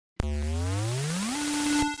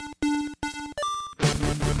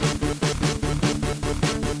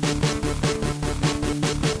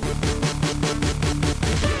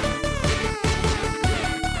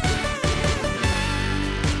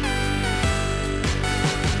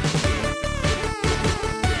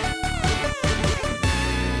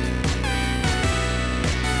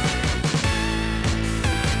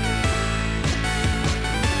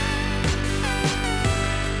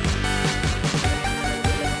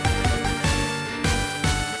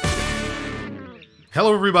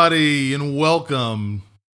Hello, everybody, and welcome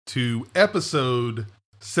to episode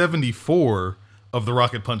 74 of the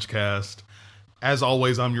Rocket Punch Cast. As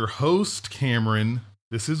always, I'm your host, Cameron.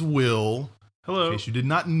 This is Will. Hello. In case you did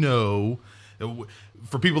not know,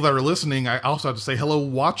 for people that are listening, I also have to say hello,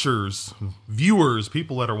 watchers, viewers,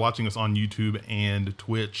 people that are watching us on YouTube and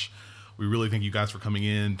Twitch. We really thank you guys for coming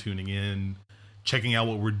in, tuning in, checking out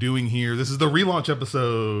what we're doing here. This is the relaunch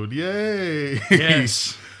episode. Yay!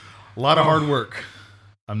 Yes. A lot of hard work.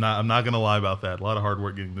 I'm not gonna lie about that. A lot of hard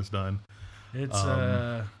work getting this done.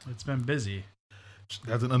 It's been busy.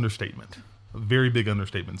 That's an understatement. A very big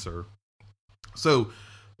understatement, sir. So,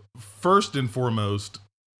 first and foremost,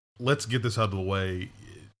 let's get this out of the way.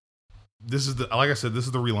 This is like I said, this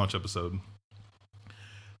is the relaunch episode.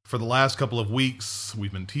 For the last couple of weeks,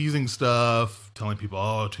 we've been teasing stuff, telling people,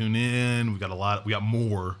 "Oh, tune in. We got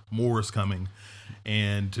more. More is coming."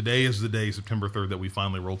 And today is the day, September 3rd, that we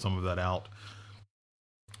finally rolled some of that out.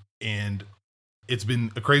 And it's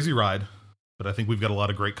been a crazy ride, but I think we've got a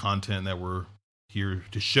lot of great content that we're here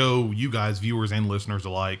to show you guys, viewers and listeners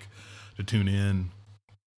alike, to tune in.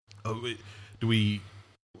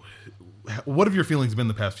 What have your feelings been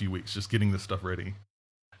the past few weeks, just getting this stuff ready?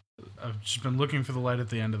 I've just been looking for the light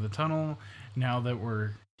at the end of the tunnel. Now that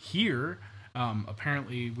we're here,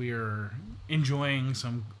 apparently we are enjoying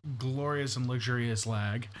some glorious and luxurious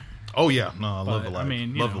lag. Oh, yeah. No, I love the lag. I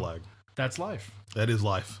mean, love the lag. That's life. That is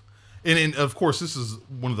life. And of course, this is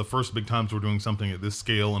one of the first big times we're doing something at this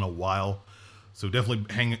scale in a while. So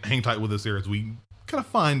definitely hang tight with us there as we kind of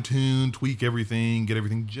fine tune, tweak everything, get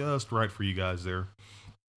everything just right for you guys there.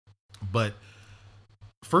 But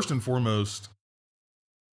first and foremost,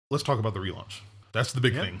 let's talk about the relaunch. That's the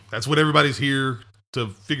big thing. That's what everybody's here to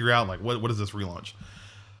figure out. Like, what is this relaunch?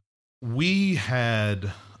 We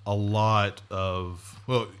had a lot of,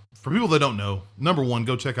 well, for people that don't know, number one,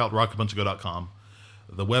 go check out rocketpunchgo.com.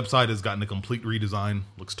 The website has gotten a complete redesign.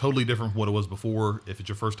 Looks totally different from what it was before. If it's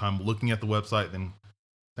your first time looking at the website, then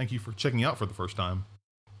thank you for checking out for the first time.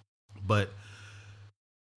 But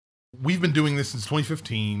we've been doing this since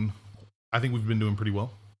 2015. I think we've been doing pretty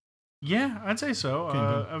well. Yeah, I'd say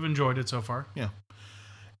so. I've enjoyed it so far. Yeah.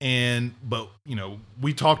 But,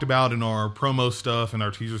 we talked about in our promo stuff and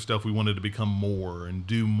our teaser stuff, we wanted to become more and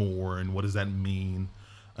do more. And what does that mean?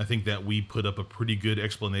 I think that we put up a pretty good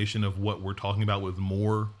explanation of what we're talking about with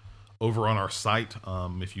more over on our site.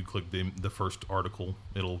 If you click the first article,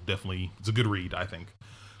 it's a good read, I think.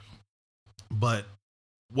 But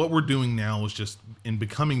what we're doing now is just in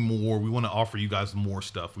becoming more, we want to offer you guys more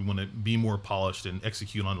stuff. We want to be more polished and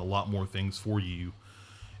execute on a lot more things for you.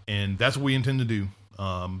 And that's what we intend to do.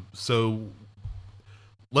 So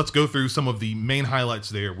let's go through some of the main highlights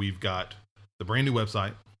there. We've got the brand new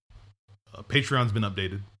website. Patreon's been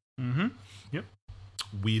updated. Mm-hmm. Yep.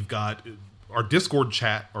 We've got our Discord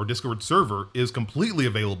chat, our Discord server is completely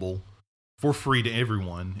available for free to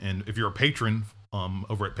everyone. And if you're a patron,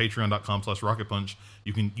 over at patreon.com/rocketpunch,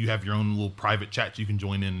 you have your own little private chat you can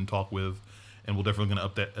join in and talk with, and we're definitely going to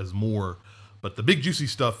up that as more. But the big juicy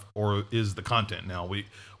stuff is the content. Now we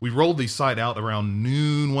rolled the site out around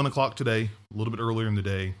noon, 1 o'clock today, a little bit earlier in the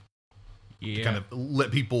day, to kind of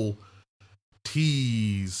let people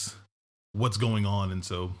tease what's going on. And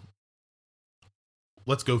so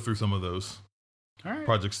let's go through some of those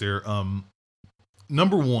projects there.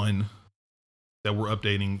 Number one that we're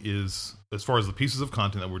updating is, as far as the pieces of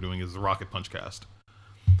content that we're doing, is the Rocket Punch Cast.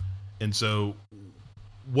 And so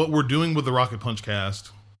what we're doing with the Rocket Punch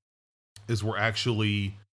Cast is we're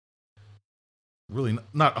actually really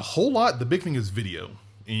not a whole lot. The big thing is video.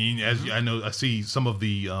 And as I know, I see some of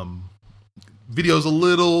the videos a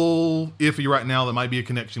little iffy right now. That might be a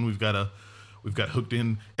connection. We've got hooked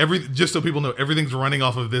in just so people know, everything's running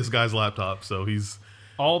off of this guy's laptop. So he's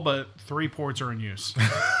all but 3 ports are in use.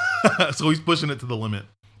 So he's pushing it to the limit.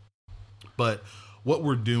 But what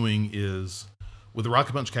we're doing is, with the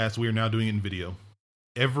Rocket Punch Cast, we are now doing it in video.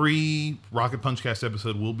 Every Rocket Punch Cast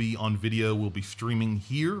episode will be on video. We'll be streaming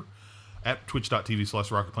here at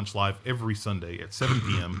twitch.tv/rocketpunchlive every Sunday at 7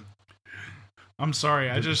 p.m. I'm sorry.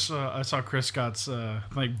 I saw Chris Scott's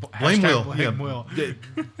blame Will. Yeah.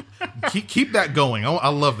 keep that going. I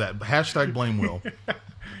love that. Hashtag blame Will.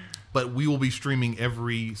 But we will be streaming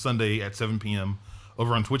every Sunday at 7 p.m.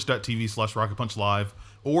 over on twitch.tv/rocketpunchlive.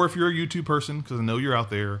 Or if you're a YouTube person, because I know you're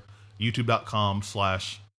out there,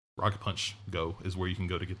 youtube.com/rocketpunchgo is where you can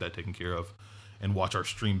go to get that taken care of and watch our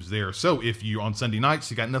streams there. So if you're on Sunday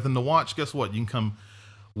nights, you got nothing to watch, guess what? You can come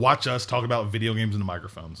watch us talk about video games into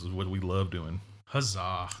microphones. This is what we love doing.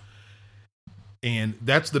 Huzzah. And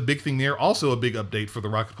that's the big thing there. Also, a big update for the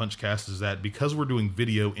Rocket Punch Cast is that because we're doing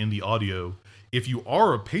video in the audio, If you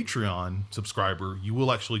are a Patreon subscriber, you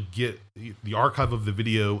will actually get the archive of the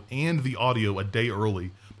video and the audio a day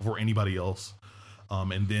early before anybody else.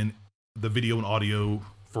 And then the video and audio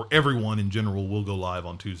for everyone in general will go live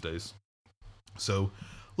on Tuesdays. So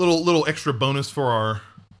little extra bonus for our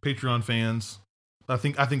Patreon fans. I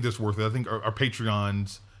think that's worth it. I think our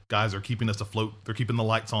Patreons guys are keeping us afloat. They're keeping the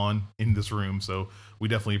lights on in this room. So we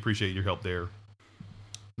definitely appreciate your help there.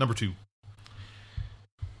 Number 2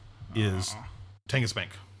 is Tank and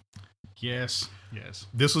Spank. Yes.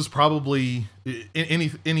 This was probably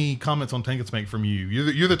any comments on Tank and Spank from you.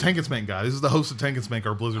 You're the Tank and Spank guy. This is the host of Tank and Spank,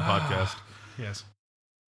 our Blizzard podcast. Yes.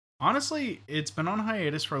 Honestly, it's been on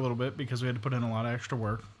hiatus for a little bit because we had to put in a lot of extra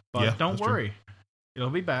work. But don't worry. True. It'll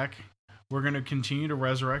be back. We're going to continue to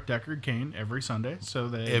resurrect Deckard Cain every Sunday. So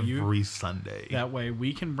that Sunday. That way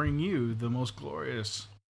we can bring you the most glorious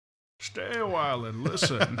stay a while and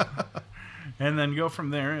listen. And then go from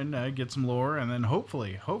there and get some lore. And then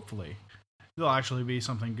hopefully, there'll actually be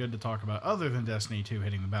something good to talk about other than Destiny 2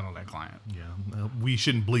 hitting the Battle.net client. Yeah, we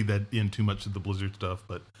shouldn't bleed that in too much of the Blizzard stuff.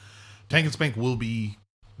 But Tank and Spank will be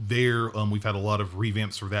there. We've had a lot of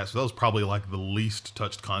revamps for that. So that was probably like the least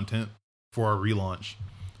touched content for our relaunch.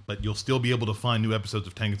 But you'll still be able to find new episodes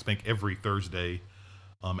of Tank and Spank every Thursday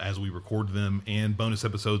as we record them, and bonus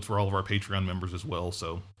episodes for all of our Patreon members as well.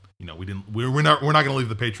 So, we're not going to leave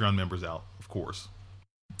the Patreon members out, of course.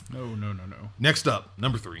 No. Next up,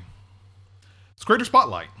 number 3. It's Creator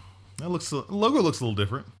Spotlight. The logo looks a little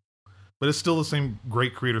different, but it's still the same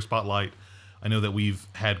great Creator Spotlight. I know that we've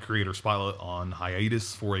had Creator Spotlight on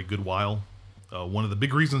hiatus for a good while. One of the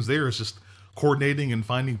big reasons there is just coordinating and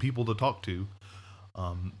finding people to talk to.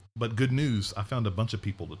 But good news, I found a bunch of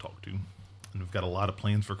people to talk to, and we've got a lot of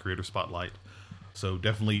plans for Creator Spotlight. So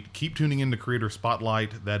definitely keep tuning into Creator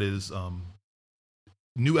Spotlight. That is,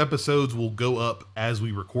 new episodes will go up as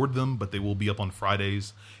we record them, but they will be up on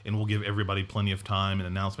Fridays, and we'll give everybody plenty of time and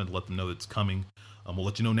announcement to let them know it's coming. We'll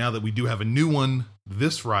let you know now that we do have a new one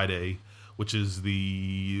this Friday, which is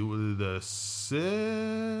the 4th,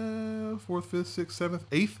 5th, 6th, 7th,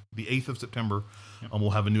 8th, the 8th of September. Yep.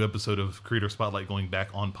 We'll have a new episode of Creator Spotlight going back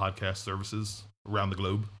on podcast services around the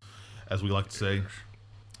globe, as we like to say.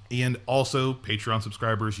 And also, Patreon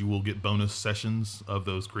subscribers, you will get bonus sessions of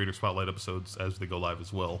those Creator Spotlight episodes as they go live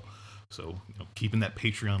as well. So, keeping that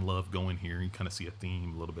Patreon love going here, you kind of see a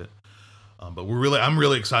theme a little bit. But I'm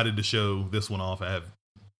really excited to show this one off. I have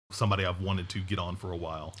somebody I've wanted to get on for a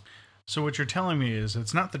while. So what you're telling me is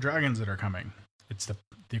it's not the dragons that are coming. It's the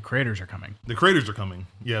creators are coming. The creators are coming.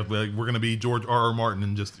 Yeah, we're going to be George R.R. Martin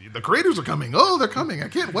and just, the creators are coming. Oh, they're coming. I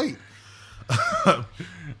can't wait. I'm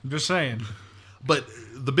just saying. But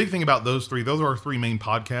the big thing about those are our 3 main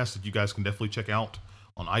podcasts that you guys can definitely check out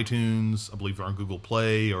on iTunes. I believe they're on Google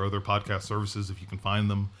Play or other podcast services if you can find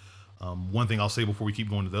them. One thing I'll say before we keep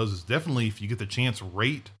going to those is definitely, if you get the chance,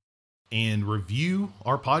 rate and review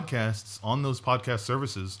our podcasts on those podcast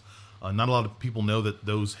services. Not a lot of people know that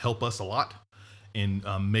those help us a lot and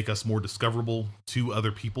make us more discoverable to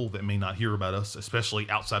other people that may not hear about us, especially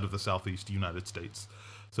outside of the Southeast United States.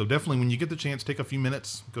 So definitely, when you get the chance, take a few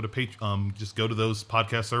minutes, just go to those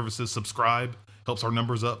podcast services, subscribe, helps our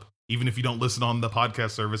numbers up. Even if you don't listen on the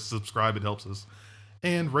podcast service, subscribe, it helps us.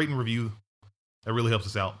 And rate and review, that really helps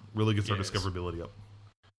us out, really gets our discoverability up.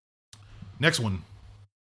 Next one,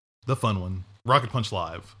 the fun one, Rocket Punch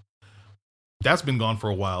Live. That's been gone for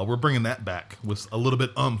a while. We're bringing that back with a little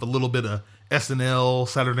bit of SNL,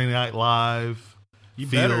 Saturday Night Live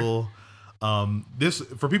feel. This,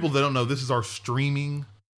 for people that don't know, this is our streaming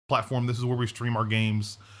platform. This is where we stream our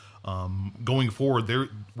games. Going forward, we're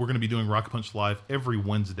going to be doing Rocket Punch Live every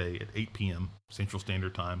Wednesday at 8 p.m. Central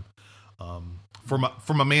Standard Time. For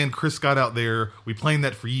my man Chris Scott out there, we planned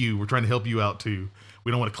that for you. We're trying to help you out too.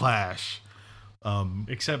 We don't want to clash.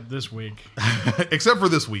 Except this week. Except for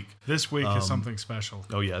this week. This week is something special.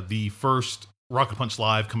 Oh yeah, the first Rocket Punch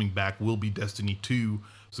Live coming back will be Destiny 2.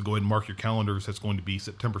 So go ahead and mark your calendars. That's going to be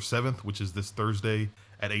September 7th, which is this Thursday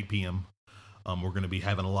at 8 p.m. We're going to be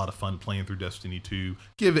having a lot of fun playing through Destiny 2.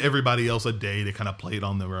 Give everybody else a day to kind of play it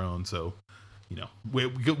on their own. So,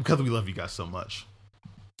 because we love you guys so much.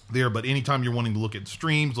 But anytime you're wanting to look at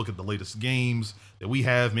streams, look at the latest games that we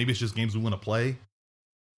have, maybe it's just games we want to play.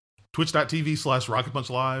 Twitch.tv/Rocket Punch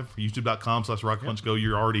Live, YouTube.com/Rocket Punch Go.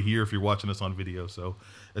 You're already here if you're watching us on video, so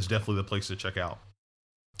it's definitely the place to check out.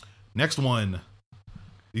 Next one.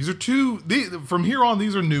 These are from here on,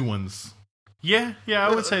 these are new ones. Yeah,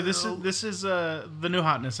 I would say this is the new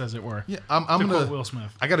hotness, as it were. Yeah, I'm gonna Will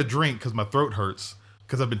Smith. I got a drink because my throat hurts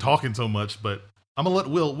because I've been talking so much, but I'm gonna let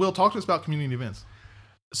Will talk to us about community events.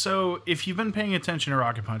 So, if you've been paying attention to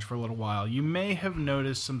Rocket Punch for a little while, you may have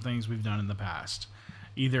noticed some things we've done in the past.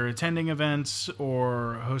 Either attending events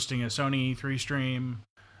or hosting a Sony E3 stream.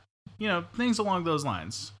 Things along those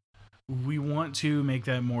lines. We want to make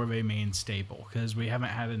that more of a main staple because we haven't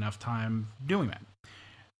had enough time doing that.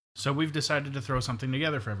 So we've decided to throw something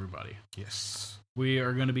together for everybody. Yes. We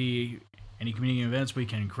are going to be any community events we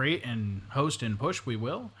can create and host and push, we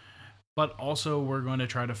will. But also we're going to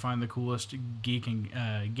try to find the coolest geek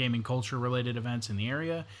and gaming culture related events in the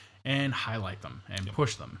area and highlight them and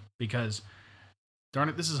push them. Because, darn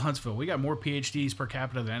it, this is Huntsville. We got more PhDs per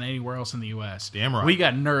capita than anywhere else in the U.S. Damn right. We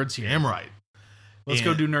got nerds here. Damn right. Let's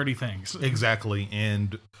go do nerdy things. Exactly.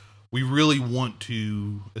 And we really want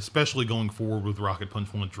to, especially going forward with Rocket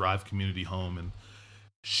Punch, want to drive community home and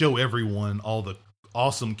show everyone all the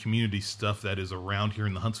awesome community stuff that is around here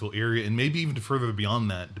in the Huntsville area. And maybe even further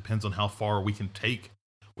beyond that, depends on how far we can take,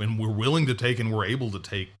 when we're willing to take and we're able to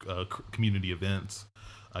take community events.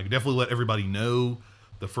 I can definitely let everybody know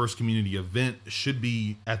the first community event should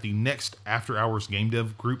be at the next After Hours Game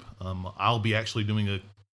Dev group. I'll be actually doing a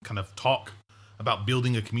kind of talk about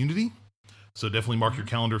building a community. So definitely mark your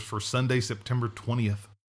calendars for Sunday, September 20th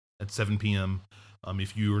at 7 p.m.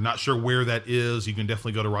 If you're not sure where that is, you can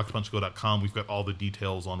definitely go to rocketpunchgo.com. We've got all the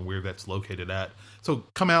details on where that's located at. So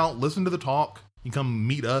come out, listen to the talk. You can come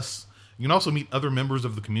meet us. You can also meet other members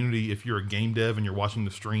of the community. If you're a game dev and you're watching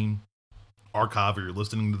the stream archive or you're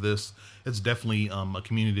listening to this, it's definitely a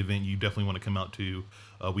community event you definitely want to come out to.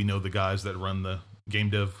 We know the guys that run the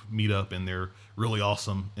game dev meetup, and they're really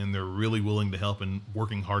awesome, and they're really willing to help and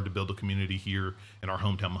working hard to build a community here in our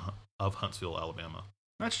hometown of Huntsville, Alabama.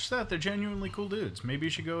 Not just that, they're genuinely cool dudes. Maybe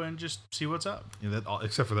you should go and just see what's up. Yeah,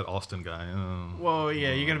 except for that Austin guy. Well,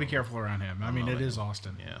 yeah, you got to be careful around him. I mean, it is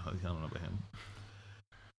Austin. Yeah, I don't know about him.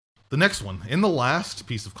 The next one, and the last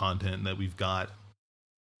piece of content that we've got,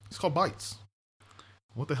 it's called Bytes.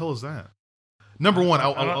 What the hell is that? Number one,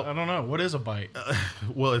 I don't know. What is a byte?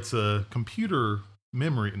 Well, it's a computer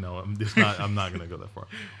memory. No, I'm not going to go that far.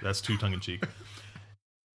 That's too tongue in cheek.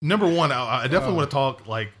 Number one, I definitely want to talk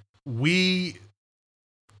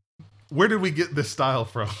where did we get this style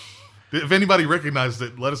from? If anybody recognized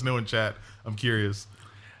it, let us know in chat. I'm curious.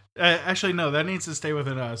 Actually, no, that needs to stay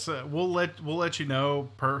within us. We'll let you know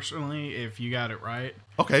personally if you got it right.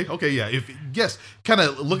 Okay, yeah. Kind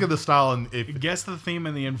of look at the style and guess the theme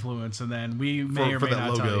and the influence, and then we may or may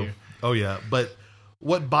not tell you. Oh yeah, but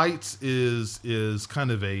what Bytes is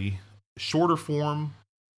kind of a shorter form,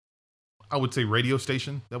 I would say, radio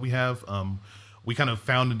station that we have. We kind of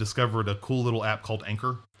found and discovered a cool little app called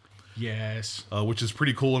Anchor. Yes. Which is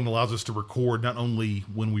pretty cool and allows us to record not only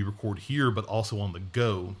when we record here, but also on the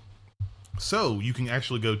go. So you can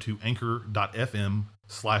actually go to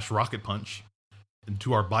anchor.fm/rocketpunch and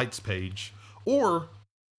to our Bytes page. Or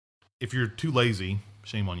if you're too lazy,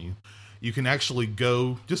 shame on you, you can actually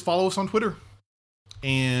just follow us on Twitter.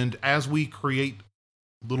 And as we create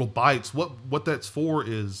little Bytes, what that's for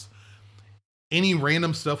is any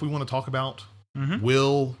random stuff we want to talk about,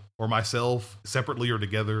 Will or myself, separately or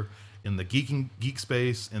together, in the geek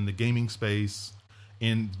space, in the gaming space,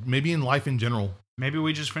 and maybe in life in general. Maybe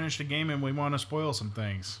we just finished a game and we want to spoil some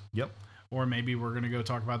things. Yep. Or maybe we're going to go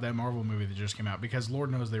talk about that Marvel movie that just came out, because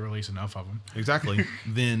Lord knows they release enough of them. Exactly.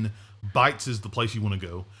 Then Bytes is the place you want to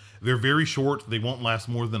go. They're very short. They won't last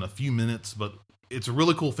more than a few minutes, but it's a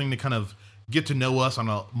really cool thing to kind of get to know us on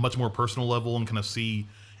a much more personal level and kind of see.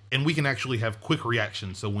 And we can actually have quick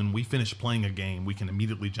reactions. So when we finish playing a game, we can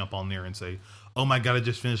immediately jump on there and say, oh my God, I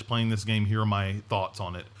just finished playing this game. Here are my thoughts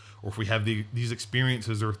on it. Or if we have these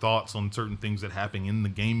experiences or thoughts on certain things that happen in the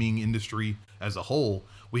gaming industry as a whole,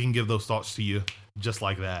 we can give those thoughts to you just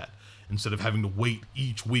like that, instead of having to wait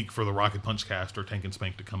each week for the Rocket Punch cast or Tank and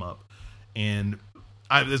Spank to come up. And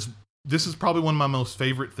this is probably one of my most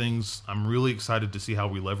favorite things. I'm really excited to see how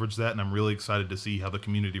we leverage that, and I'm really excited to see how the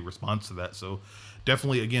community responds to that. So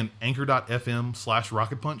definitely, again,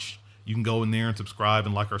 anchor.fm/rocketpunch. You can go in there and subscribe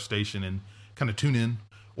and like our station and kind of tune in,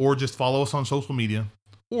 or just follow us on social media,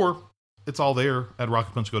 or it's all there at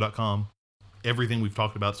rocketpunchgo.com. Everything we've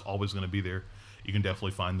talked about is always going to be there. You can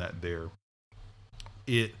definitely find that there.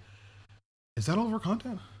 Is that all of our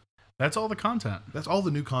content? That's all the content. That's all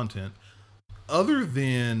the new content. Other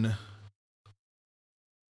than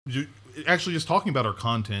actually just talking about our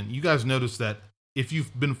content, you guys notice that if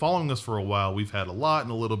you've been following us for a while, we've had a lot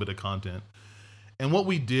and a little bit of content. And what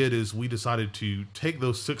we did is we decided to take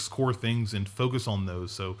those 6 core things and focus on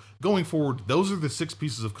those. So going forward, those are the 6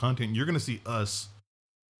 pieces of content you're going to see us,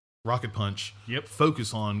 Rocket Punch,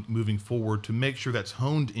 focus on moving forward to make sure that's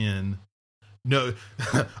honed in. No,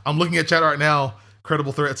 I'm looking at chat right now.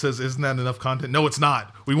 Credible Threat says, "Isn't that enough content?" No, it's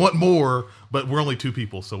not. We want more, but we're only 2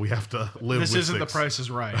 people, so we have to live. This with isn't 6. The Price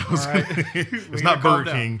is Right. All right, It's not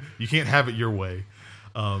Burger King. You can't have it your way.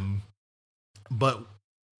 But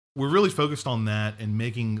we're really focused on that and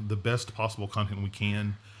making the best possible content we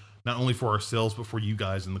can, not only for ourselves but for you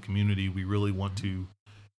guys in the community. We really want to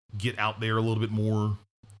get out there a little bit more,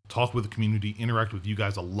 talk with the community, interact with you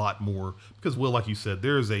guys a lot more, because Will, like you said,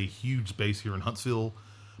 there is a huge base here in Huntsville,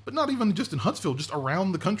 but not even just in Huntsville, just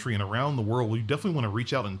around the country and around the world. We definitely want to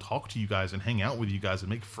reach out and talk to you guys and hang out with you guys and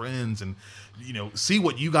make friends and, see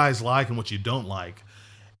what you guys like and what you don't like.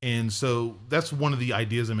 And so that's one of the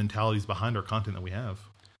ideas and mentalities behind our content that we have.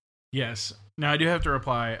 Yes. Now I do have to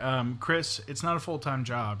reply, Chris. It's not a full-time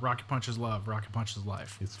job. Rocket Punch is love. Rocket Punch is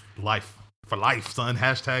life. It's life for life, son.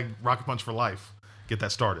 Hashtag Rocket Punch for life. Get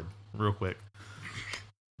that started real quick.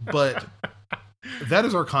 But that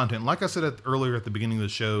is our content. Like I said earlier at the beginning of the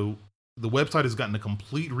show, the website has gotten a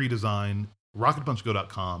complete redesign.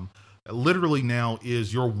 RocketPunchGo.com literally now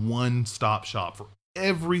is your one-stop shop for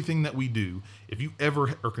everything that we do. If you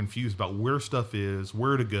ever are confused about where stuff is,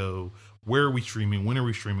 where to go, where are we streaming, when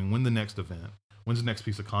when the next event, when's the next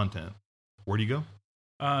piece of content, where do you go?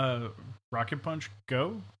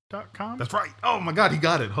 RocketPunchGo.com. That's right. Oh my God, he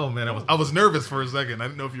got it. Oh man, I was nervous for a second. I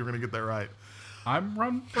didn't know if you were going to get that right. I'm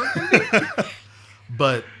run.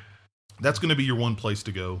 But that's going to be your one place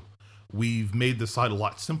to go. We've made the site a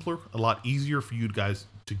lot simpler, a lot easier for you guys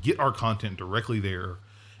to get our content directly there,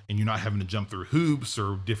 and you're not having to jump through hoops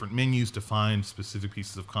or different menus to find specific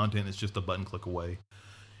pieces of content. It's just a button click away.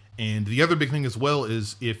 And the other big thing as well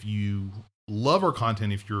is, if you love our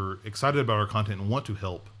content, if you're excited about our content and want to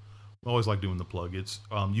help, I always like doing the plug. It's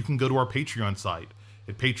you can go to our Patreon site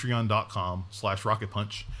at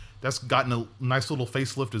patreon.com/rocketpunch. That's gotten a nice little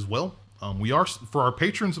facelift as well. We are, for our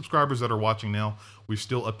Patreon subscribers that are watching now, we're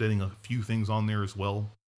still updating a few things on there as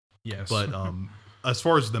well. Yes. But as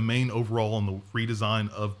far as the main overall on the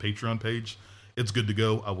redesign of Patreon page, it's good to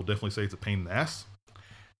go. I will definitely say it's a pain in the ass.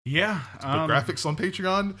 Yeah. To put graphics on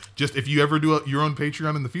Patreon. Just if you ever do your own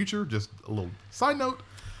Patreon in the future, just a little side note.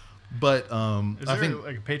 But is there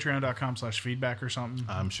like patreon.com/feedback or something?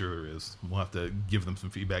 I'm sure there is. We'll have to give them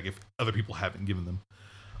some feedback if other people haven't given them.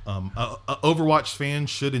 Overwatch fans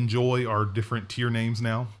should enjoy our different tier names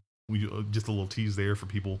now. We just a little tease there for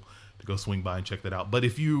people to go swing by and check that out. But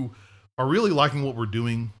if you are really liking what we're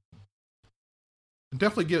doing,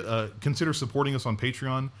 definitely consider supporting us on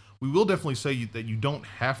Patreon. We will definitely say that you don't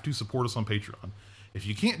have to support us on Patreon. If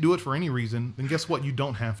you can't do it for any reason, then guess what? You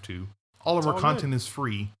don't have to. All of our content is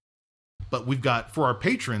free. But we've got, for our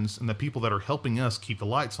patrons and the people that are helping us keep the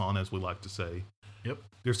lights on, as we like to say, yep,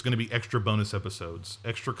 there's going to be extra bonus episodes,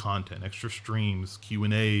 extra content, extra streams,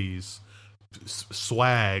 Q&As,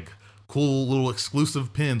 swag, cool little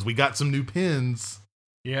exclusive pins. We got some new pins.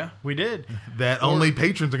 Yeah, we did. That only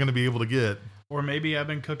patrons are going to be able to get. Or maybe I've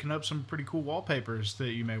been cooking up some pretty cool wallpapers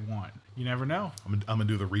that you may want. You never know. I'm going to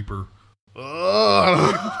do the Reaper.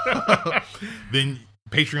 Then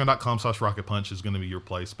patreon.com/rocketpunch is going to be your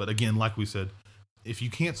place. But again, like we said, if you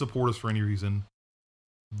can't support us for any reason,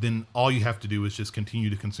 then all you have to do is just continue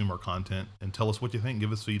to consume our content and tell us what you think,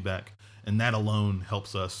 give us feedback, and that alone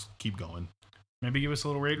helps us keep going. Maybe give us a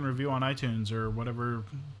little rate and review on iTunes or whatever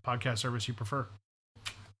podcast service you prefer.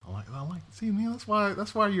 I like. See, man, that's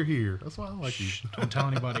why you're here. That's why I like you. Don't tell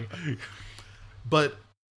anybody. But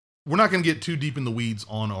we're not going to get too deep in the weeds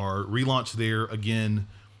on our relaunch there. Again,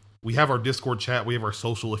 we have our Discord chat. We have our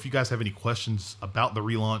social. If you guys have any questions about the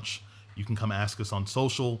relaunch, you can come ask us on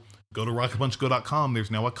social. Go to rocketpunchgo.com. There's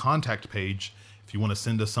now a contact page. If you want to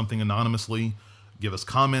send us something anonymously, give us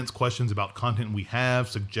comments, questions about content we have,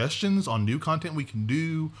 suggestions on new content we can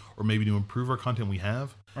do, or maybe to improve our content we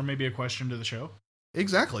have. Or maybe a question to the show.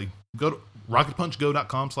 Exactly. Go to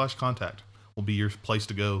rocketpunchgo.com/contact. Will be your place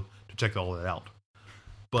to go to check all that out.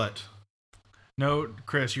 But no,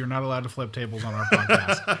 Chris, you're not allowed to flip tables on our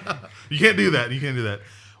podcast. You can't do that.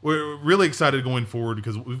 We're really excited going forward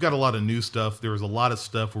because we've got a lot of new stuff. There's a lot of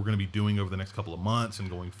stuff we're going to be doing over the next couple of months and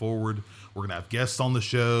going forward. We're going to have guests on the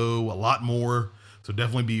show, a lot more. So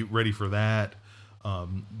definitely be ready for that.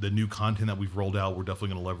 The new content that we've rolled out, we're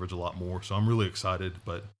definitely going to leverage a lot more. So I'm really excited,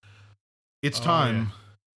 but it's time. Yeah.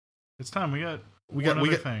 It's time. We got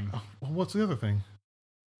another thing. Well, what's the other thing?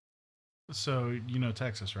 So, you know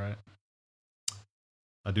Texas, right?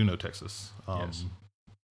 I do know Texas. Yes.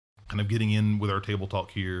 Kind of getting in with our table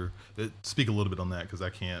talk here. Speak a little bit on that because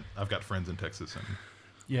I've got friends in Texas.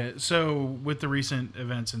 Yeah, so with the recent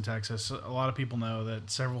events in Texas, a lot of people know that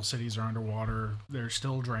several cities are underwater. They're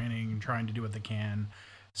still draining and trying to do what they can.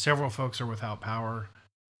 Several folks are without power.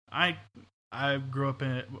 I I grew up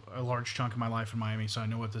in a large chunk of my life in Miami, so I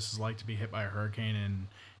know what this is like to be hit by a hurricane and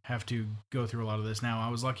have to go through a lot of this. Now, I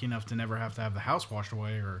was lucky enough to never have to have the house washed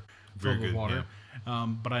away or filled with water,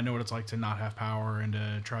 but I know what it's like to not have power and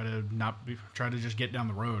to try to just get down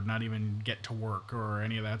the road, not even get to work or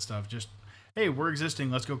any of that stuff. Just, hey, we're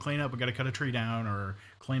existing. Let's go clean up. We got to cut a tree down or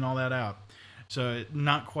clean all that out. So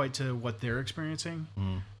not quite to what they're experiencing,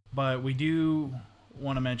 but we do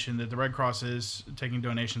want to mention that the Red Cross is taking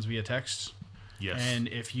donations via text. Yes. And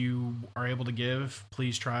if you are able to give,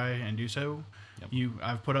 please try and do so. Yep.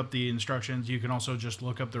 I've put up the instructions. You can also just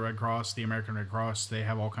look up the Red Cross, the American Red Cross. They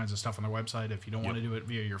have all kinds of stuff on their website if you don't want to do it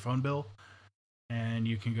via your phone bill. And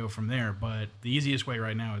you can go from there. But the easiest way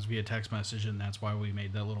right now is via text message, and that's why we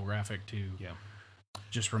made that little graphic to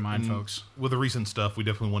just remind folks. With the recent stuff, we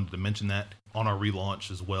definitely wanted to mention that on our relaunch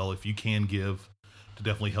as well. If you can give to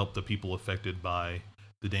definitely help the people affected by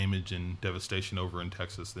the damage and devastation over in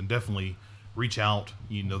Texas, then definitely reach out.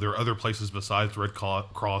 There are other places besides Red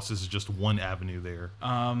Cross. This is just one avenue there.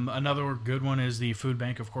 Another good one is the Food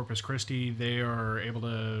Bank of Corpus Christi. They're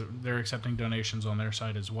accepting donations on their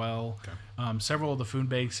site as well. Okay. Several of the food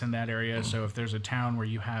banks in that area. So if there's a town where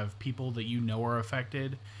you have people that you know are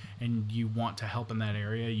affected and you want to help in that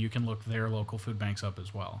area, you can look their local food banks up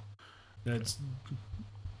as well. That's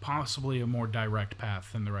possibly a more direct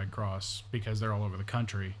path than the Red Cross because they're all over the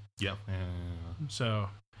country. Yeah. So...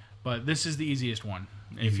 But this is the easiest one.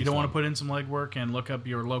 If you don't want to put in some legwork and look up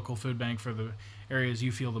your local food bank for the areas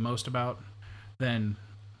you feel the most about, then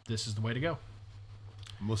this is the way to go.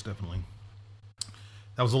 Most definitely.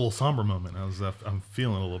 That was a little somber moment. I'm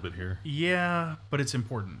feeling a little bit here. Yeah, but it's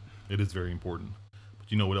important. It is very important.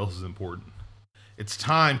 But you know what else is important? It's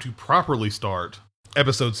time to properly start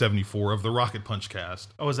episode 74 of the Rocket Punch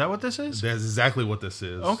cast. Oh, is that what this is? That's exactly what this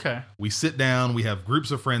is. Okay. We sit down, we have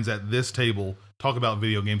groups of friends at this table, talk about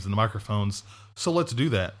video games and the microphones. So let's do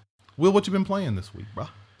that. Will, what you been playing this week, bro?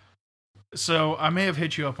 So I may have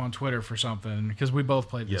hit you up on Twitter for something because we both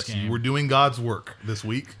played this game. Yes, you were doing God's work this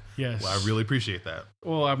week. Yes. Well, I really appreciate that.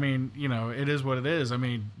 Well, I mean, it is what it is. I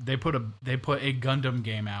mean, they put a Gundam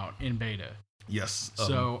game out in beta. Yes.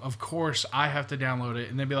 So, of course, I have to download it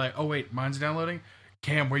and then be like, oh, wait, mine's downloading?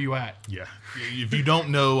 Cam, where you at? Yeah. If you don't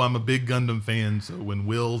know, I'm a big Gundam fan. So when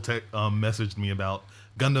Will messaged me about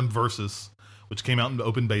Gundam Versus, which came out in the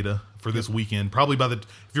open beta for this weekend, probably if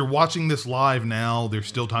you're watching this live now, there's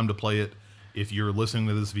still time to play it. If you're listening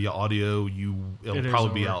to this via audio, it'll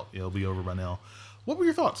probably be out. It'll be over by now. What were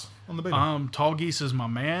your thoughts on the beta? Tall Geese is my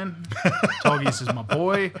man. Tall Geese is my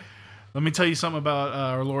boy. Let me tell you something about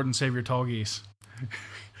our Lord and Savior Tall Geese.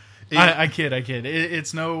 I kid.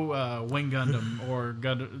 It's no Wing Gundam or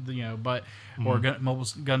Gundam, Mobile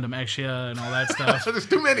Gundam Exia and all that stuff. There's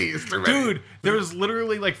too many. It's too many. Dude, there's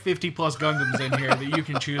literally like 50 plus Gundams in here that you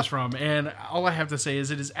can choose from, and all I have to say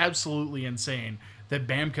is it is absolutely insane that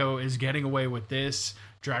Bamco is getting away with this,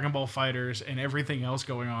 Dragon Ball Fighters, and everything else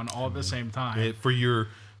going on all at the same time. For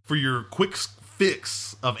your quick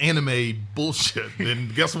fix of anime bullshit,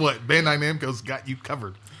 then guess what? Bandai Namco's got you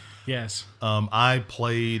covered. Yes. I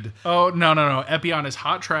played... Oh, no. Epion is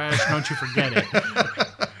hot trash. Don't you forget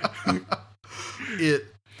it.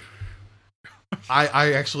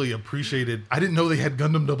 I actually appreciated... I didn't know they had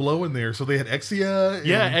Gundam 00 in there, so they had Exia.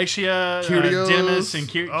 Exia, Demis, and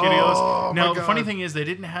Kyrios. Oh, now, the funny thing is they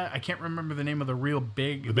didn't have... I can't remember the name of the real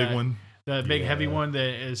big... The big one? The big heavy one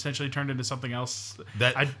that essentially turned into something else.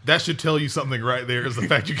 That should tell you something right there, is the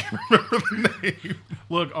fact you can't remember the name.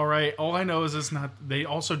 Look, all right, all I know is it's not... They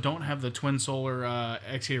also don't have the Twin Solar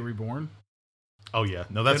Exia Reborn. Oh, yeah.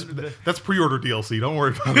 No, that's pre-order DLC. Don't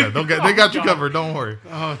worry about that. They got you covered. Don't worry.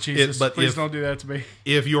 Oh, Jesus. Please don't do that to me.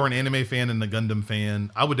 If you're an anime fan and a Gundam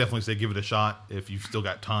fan, I would definitely say give it a shot if you've still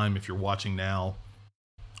got time, if you're watching now,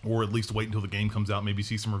 or at least wait until the game comes out, maybe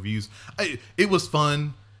see some reviews. It was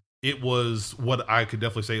fun. It was what I could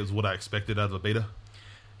definitely say is what I expected out of the beta.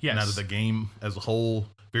 Yes. And out of the game as a whole.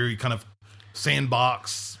 Very kind of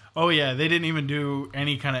sandbox. Oh, yeah. They didn't even do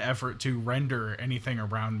any kind of effort to render anything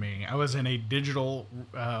around me. I was in a digital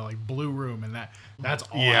blue room, and that's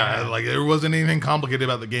all. Yeah, there wasn't anything complicated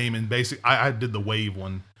about the game. And basically, I did the wave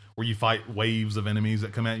one, where you fight waves of enemies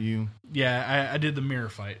that come at you. Yeah, I did the mirror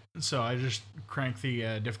fight. So I just cranked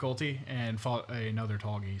the difficulty and fought another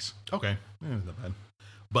Tall Geese. Okay. Yeah, not bad.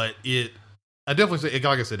 But I definitely say,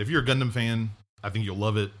 like I said, if you're a Gundam fan, I think you'll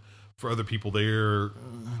love it. For other people there,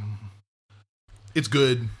 it's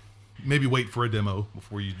good. Maybe wait for a demo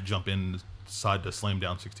before you jump in and decide to slam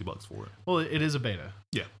down $60 for it. Well, it is a beta.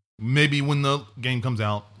 Yeah. Maybe when the game comes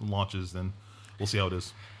out and launches, then we'll see how it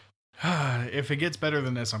is. If it gets better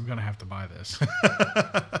than this, I'm going to have to buy this.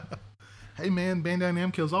 Hey man, Bandai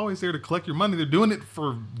Namco's always there to collect your money. They're doing it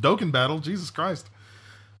for Dokkan Battle. Jesus Christ.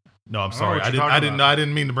 No, I'm sorry. I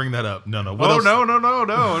didn't mean to bring that up. No. What else?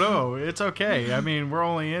 No. It's okay. I mean, we're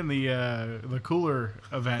only in the cooler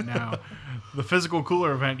event now. The physical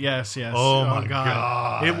cooler event. Yes. Oh my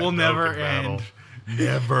God. It will never end.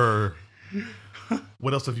 Never.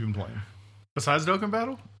 What else have you been playing? Besides Dokkan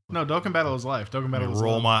Battle? No, Dokkan Battle is life. Dokkan Battle is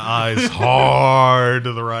roll life. my eyes hard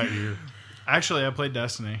to the right here. Actually, I played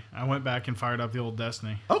Destiny. I went back and fired up the old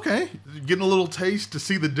Destiny. Okay. Getting a little taste to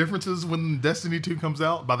see the differences when Destiny 2 comes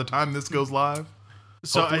out by the time this goes live.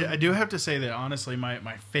 So I do have to say that, honestly,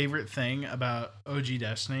 my favorite thing about OG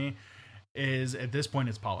Destiny is, at this point,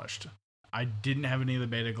 it's polished. I didn't have any of the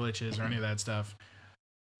beta glitches or any of that stuff.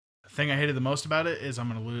 The thing I hated the most about it is I'm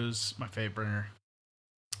going to lose my Fatebringer.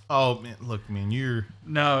 Oh, man, look, man,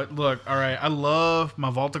 No, look, all right, I love my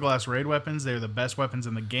Vault of Glass raid weapons. They're the best weapons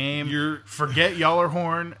in the game. Forget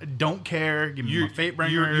Yallarhorn. Don't care. Give me my Fatebringer.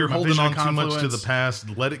 You're my holding Vision on of too much to Confluence. the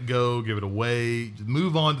past. Let it go. Give it away.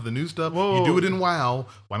 Move on to the new stuff. Whoa. You do it in WoW.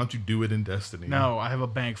 Why don't you do it in Destiny? No, I have a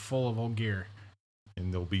bank full of old gear.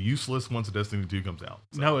 And they'll be useless once Destiny 2 comes out.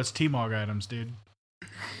 So. No, it's T-Mog items, dude.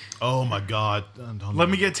 Oh, my God. Let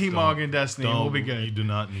me get T-Mog in Destiny and we'll be good. You do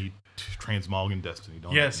not need transmog in Destiny.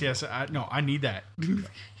 Yes. I need that. You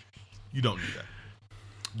don't need that.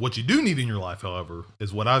 What you do need in your life, however,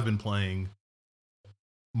 is what I've been playing: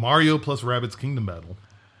 Mario plus Rabbids Kingdom Battle.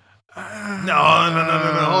 No.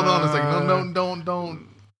 Hold on a second.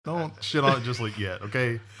 Don't shit on it just like yet,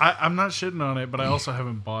 okay? I'm not shitting on it, but I also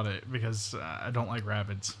haven't bought it because I don't like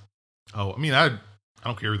Rabbids. Oh, I mean, I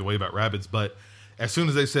don't care either way about Rabbids, but as soon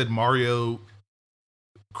as they said Mario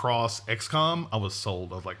cross XCOM, I was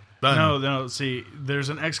sold. I was like, done. No. See, there's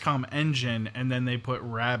an XCOM engine, and then they put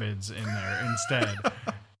Rabbids in there instead.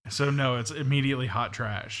 So no, it's immediately hot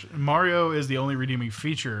trash. Mario is the only redeeming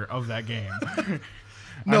feature of that game.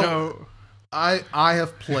 No, I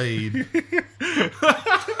have played.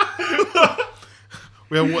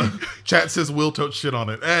 Well, chat says Will tote shit on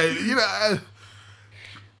it.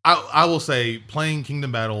 I will say playing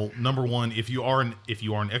Kingdom Battle, number one, if you are an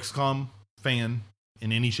XCOM fan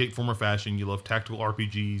in any shape, form, or fashion, you love tactical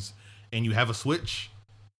RPGs, and you have a Switch,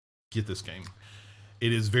 get this game.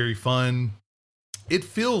 It is very fun. It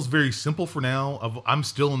feels very simple for now. I'm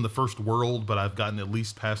still in the first world, but I've gotten at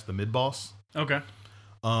least past the mid-boss. Okay.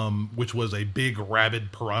 Which was a big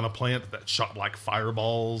rabid piranha plant that shot like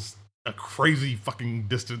fireballs a crazy fucking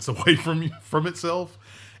distance away from itself.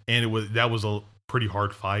 And that was a pretty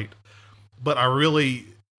hard fight. But I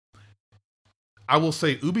will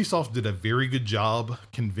say Ubisoft did a very good job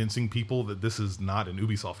convincing people that this is not an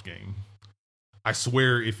Ubisoft game. I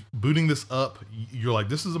swear, if booting this up, you're like,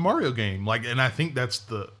 this is a Mario game. Like, and I think that's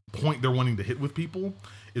the point they're wanting to hit with people,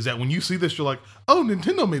 is that when you see this, you're like, oh,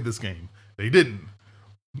 Nintendo made this game. They didn't.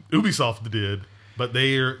 Ubisoft did, but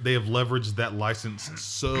they have leveraged that license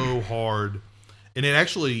so hard. And it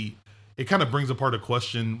kind of brings apart a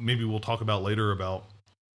question maybe we'll talk about later about,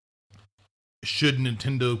 should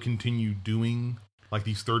Nintendo continue doing like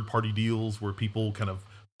these third-party deals where people kind of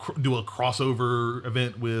do a crossover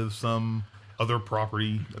event with some other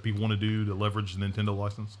property that people want to do to leverage the Nintendo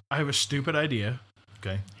license? I have a stupid idea.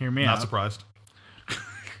 Okay. Hear me out. Not surprised.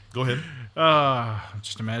 Go ahead. I'm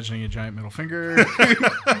just imagining a giant middle finger.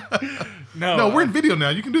 No, we're in video now.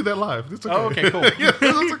 You can do that live. It's okay. Oh, okay, cool. Yeah,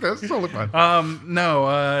 that's okay. That's totally fine. No,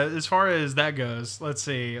 as far as that goes, let's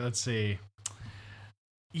see.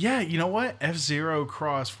 Yeah, you know what? F-Zero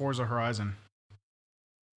cross Forza Horizon.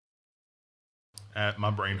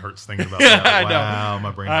 My brain hurts thinking about that. I Wow, know.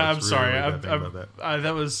 my brain hurts. I'm sorry. Really bad thinking about that.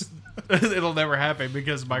 That was. It'll never happen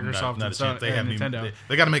because Microsoft Not a chance. They and haven't Nintendo.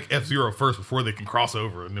 They got to make F-Zero first before they can cross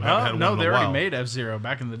over. And they haven't had one No, in they a already while. made F-Zero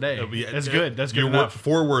back in the day. That's good. That's good Your enough.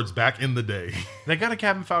 4 words, back in the day. They got a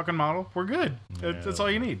Captain Falcon model. We're good. Yeah. That's all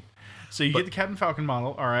you need. So you get the Captain Falcon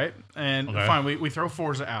model, all right, and Okay. fine. We throw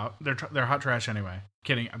Forza out. They're hot trash anyway.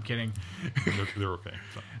 I'm kidding. They're okay.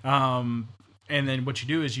 So. And then what you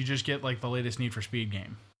do is you just get like the latest Need for Speed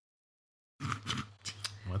game.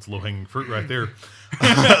 Well, that's low-hanging fruit right there.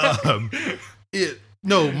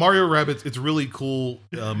 Mario Rabbids, it's really cool.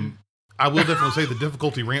 I will definitely say the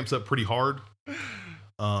difficulty ramps up pretty hard.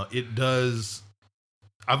 It does.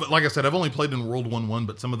 Like I said, I've only played in World 1-1,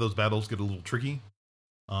 but some of those battles get a little tricky.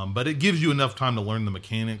 But it gives you enough time to learn the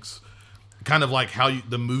mechanics. Kind of like how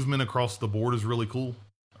the movement across the board is really cool.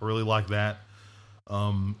 I really like that.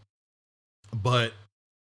 But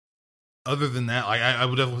other than that, I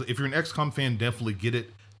would definitely, if you're an XCOM fan, definitely get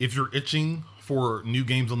it. If you're itching for new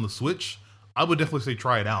games on the Switch, I would definitely say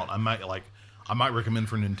try it out. I might recommend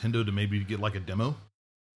for Nintendo to maybe get like a demo.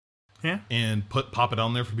 and pop it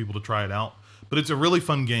on there for people to try it out. But it's a really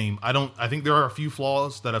fun game. I think there are a few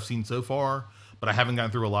flaws that I've seen so far, but I haven't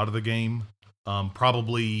gotten through a lot of the game.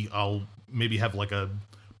 Probably I'll maybe have like a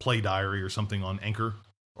play diary or something on Anchor,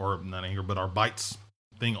 or not Anchor, but our Bytes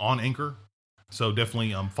thing on Anchor. So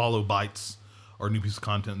definitely follow Bytes, our new piece of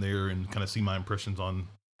content there, and kind of see my impressions on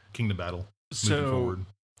Kingdom Battle moving forward.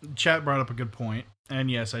 Chat brought up a good point, and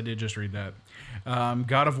yes, I did just read that.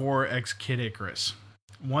 God of War X Kid Icarus.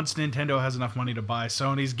 Once Nintendo has enough money to buy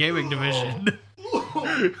Sony's gaming division.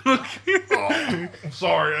 I'm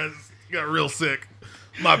sorry, I got real sick.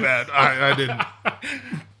 My bad. I didn't.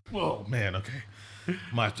 Oh man, okay.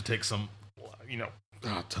 Might have to take some,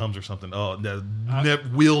 Tums or something. Oh,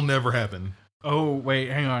 that will never happen. Oh wait,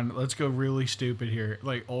 hang on. Let's go really stupid here,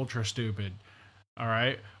 like ultra stupid. All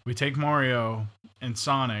right, we take Mario and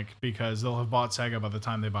Sonic because they'll have bought Sega by the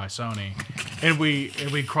time they buy Sony, and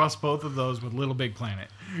we cross both of those with Little Big Planet.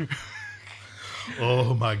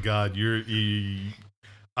 Oh my God, I'm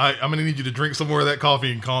gonna need you to drink some more of that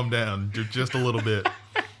coffee and calm down just a little bit.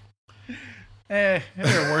 There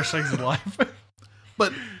are worse things in life.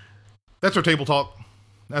 But that's our table talk.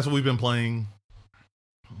 That's what we've been playing.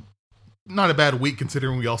 Not a bad week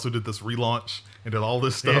considering we also did this relaunch and did all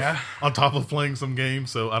this stuff on top of playing some games.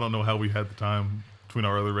 So I don't know how we had the time between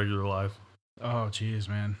our other regular life. Oh, geez,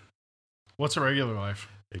 man. What's a regular life?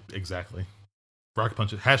 Exactly. Rocket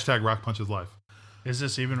Punches. Hashtag Rocket Punches life. Is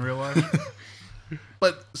this even real life?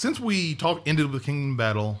 But since we ended with Kingdom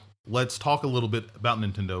Battle, let's talk a little bit about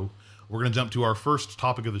Nintendo. We're going to jump to our first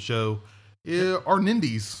topic of the show, our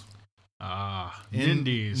Nindies.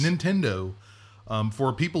 Nindies. Nintendo.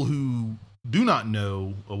 For people who do not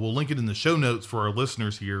know, we'll link it in the show notes for our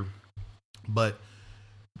listeners here, but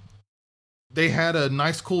they had a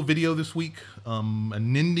nice, cool video this week, a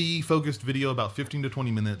Nindy-focused video, about 15 to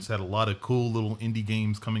 20 minutes, had a lot of cool little indie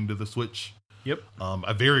games coming to the Switch. Yep.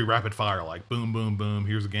 A very rapid fire, like boom, boom, boom,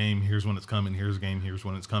 here's a game, here's when it's coming, here's a game, here's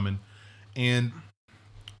when it's coming. And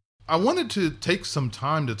I wanted to take some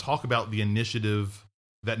time to talk about the initiative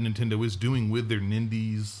that Nintendo is doing with their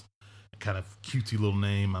Nindies. Kind of cutesy little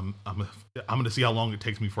name. I'm going to see how long it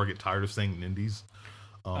takes me before I get tired of saying Nindies.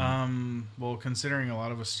 Well, considering a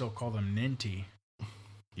lot of us still call them Ninty.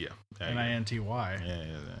 Yeah. N-I-N-T-Y.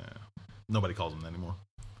 Yeah. Nobody calls them that anymore.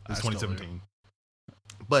 It's 2017. Do.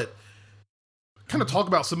 But kind of talk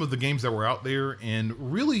about some of the games that were out there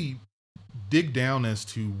and really dig down as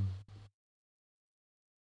to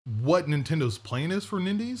what Nintendo's plan is for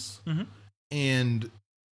Nindies. Mm-hmm. And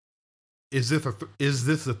is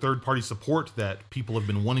this a third-party support that people have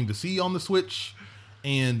been wanting to see on the Switch?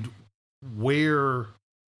 And where,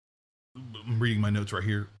 I'm reading my notes right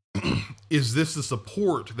here, is this the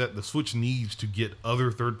support that the Switch needs to get other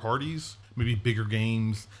third parties, maybe bigger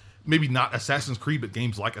games, maybe not Assassin's Creed, but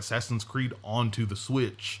games like Assassin's Creed onto the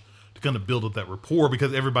Switch to kind of build up that rapport?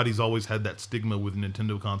 Because everybody's always had that stigma with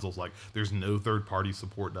Nintendo consoles, like there's no third-party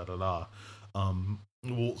support, Well,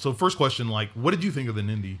 so first question, what did you think of the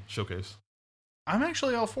Nindy showcase? I'm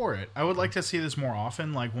actually all for it. I would like to see this more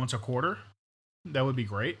often, like once a quarter. That would be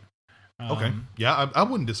great. Okay. Yeah, I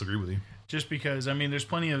wouldn't disagree with you. Just because, there's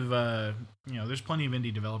plenty of, there's plenty of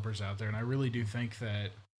indie developers out there, and I really do think that,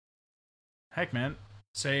 heck, man,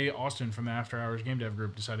 say Austin from the After Hours Game Dev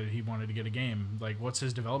Group decided he wanted to get a game. Like, what's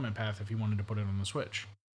his development path if he wanted to put it on the Switch?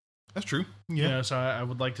 That's true. Yeah. So I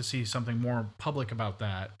would like to see something more public about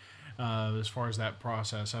that. As far as that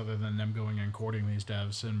process, other than them going and courting these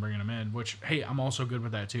devs and bringing them in, which, hey, I'm also good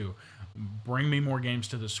with that too. Bring me more games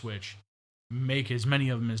to the Switch. Make as many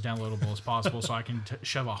of them as downloadable as possible so I can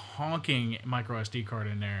shove a honking micro SD card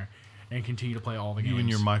in there and continue to play all the games. You and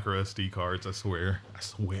your micro SD cards, I swear.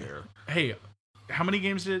 Hey, how many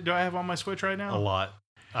games do I have on my Switch right now? A lot.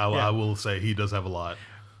 I will say he does have a lot.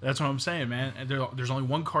 That's what I'm saying, man. There's only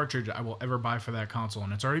one cartridge I will ever buy for that console,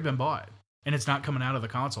 and it's already been bought. And it's not coming out of the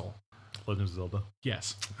console. Legends of Zelda.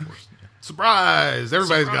 Yes. Of course. Yeah. Surprise!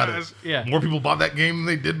 Everybody's got it. Yeah. More people bought that game than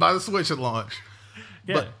they did buy the Switch at launch.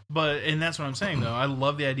 Yeah, but and that's what I'm saying, though. I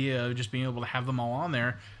love the idea of just being able to have them all on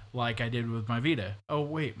there like I did with my Vita. Oh,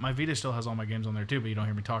 wait. My Vita still has all my games on there, too, but you don't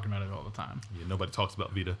hear me talking about it all the time. Yeah, nobody talks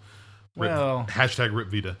about Vita. Hashtag rip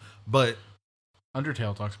Vita. But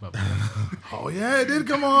Undertale talks about Vita. Oh, yeah, it did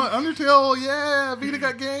come on. Undertale, yeah. Vita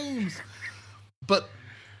got games. But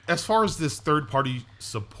as far as this third-party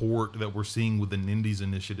support that we're seeing with the Nindies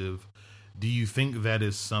initiative, do you think that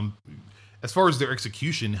is as far as their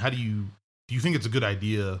execution, do you think it's a good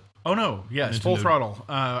idea? Oh, no. Yes, Nintendo? Full throttle.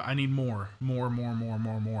 I need more. More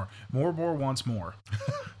wants more.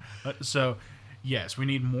 So, yes, we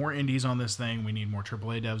need more indies on this thing. We need more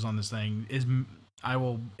AAA devs on this thing. I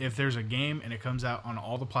will, if there's a game and it comes out on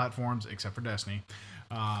all the platforms except for Destiny,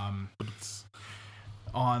 on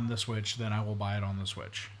the Switch, then I will buy it on the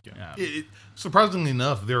Switch. Yeah. Surprisingly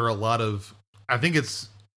enough, there are a lot of, I think it's,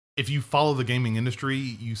 if you follow the gaming industry,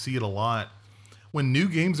 you see it a lot. When new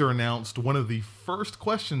games are announced, one of the first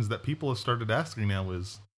questions that people have started asking now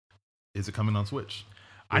is it coming on Switch?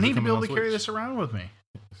 I need to be able to carry this around with me.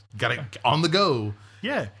 Got it on the go.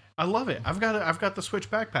 Yeah. I love it. I've got the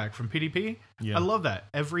Switch backpack from PDP. Yeah. I love that.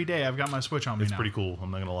 Every day I've got my Switch on me now. It's pretty cool.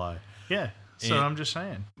 I'm not going to lie. Yeah. So I'm just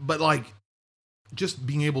saying. But like, just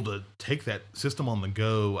being able to take that system on the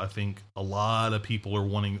go, I think a lot of people are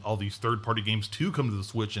wanting all these third-party games to come to the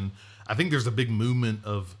Switch. And I think there's a big movement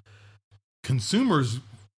of consumers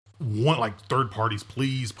want like third parties,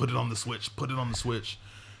 please put it on the Switch, put it on the Switch.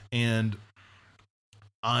 And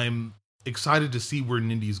I'm excited to see where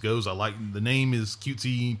Nindies goes. I like the name is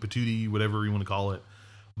cutesy, patootie, whatever you want to call it,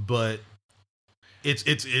 but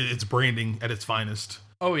it's branding at its finest.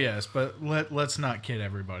 Oh yes, but let's not kid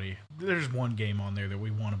everybody. There's one game on there that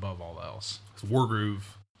we want above all else. It's Wargroove.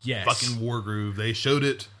 Yes, fucking Wargroove. They showed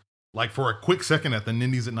it like for a quick second at the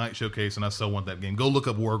Nindies at Night showcase, and I still want that game. Go look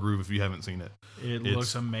up Wargroove if you haven't seen it. It's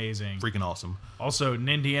looks amazing. Freaking awesome. Also,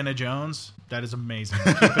 Nindiana Jones, that is amazing.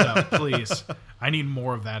 Keep it up, please. I need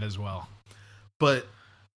more of that as well. But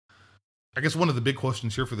I guess one of the big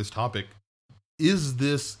questions here for this topic is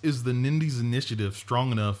the Nindies initiative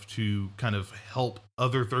strong enough to kind of help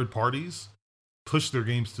other third parties push their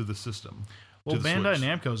games to the system? Well, Bandai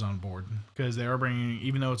Namco's on board because they are bringing,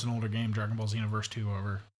 even though it's an older game, Dragon Ball Xenoverse 2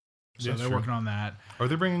 over. So they're working on that. Are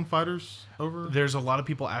they bringing fighters over? There's a lot of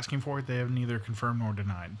people asking for it. They have neither confirmed nor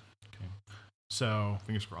denied. Okay. So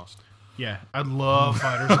fingers crossed. Yeah, I'd love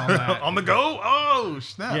fighters on that. On the go? Oh,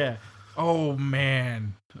 snap. Yeah. Oh,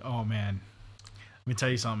 man. Oh, man. Let me tell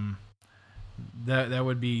you something. That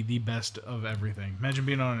would be the best of everything. Imagine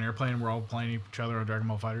being on an airplane and we're all playing each other on Dragon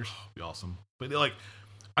Ball FighterZ. Be awesome. But like,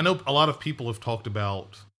 I know a lot of people have talked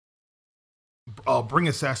about bring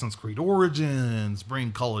Assassin's Creed Origins,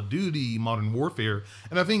 bring Call of Duty, Modern Warfare,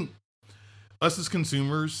 and I think us as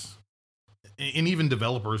consumers and even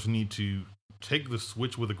developers need to take the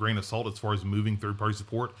Switch with a grain of salt as far as moving third-party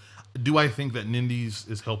support. Do I think that Nindies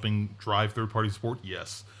is helping drive third-party support?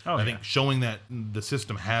 Yes. I think showing that the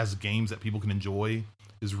system has games that people can enjoy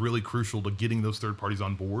is really crucial to getting those third parties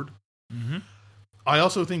on board. Mm-hmm. I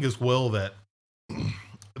also think as well that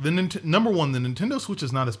number one, the Nintendo Switch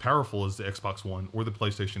is not as powerful as the Xbox One or the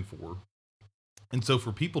PlayStation 4. And so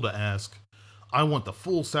for people to ask, I want the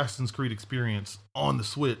full Assassin's Creed experience on the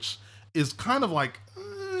Switch is kind of like,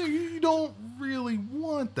 you don't really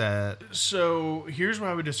want that. So here's where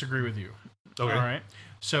I would disagree with you. Okay. All right.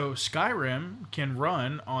 So Skyrim can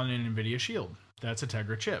run on an NVIDIA Shield. That's a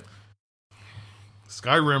Tegra chip.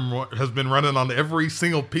 Skyrim has been running on every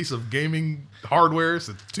single piece of gaming hardware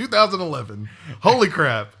since 2011. Holy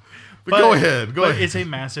crap. But go ahead. Go ahead. It's a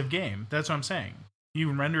massive game. That's what I'm saying. You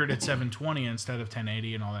can render it at 720 instead of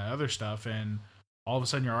 1080 and all that other stuff, and all of a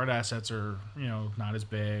sudden your art assets are, not as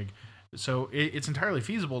big. So it's entirely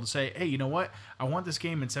feasible to say, hey, you know what? I want this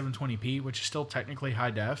game in 720p, which is still technically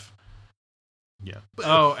high def. Yeah.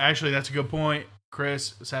 Oh, actually, that's a good point,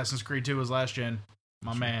 Chris. Assassin's Creed 2 was last gen.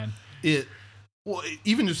 My man. Well,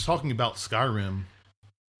 even just talking about Skyrim,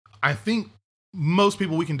 I think most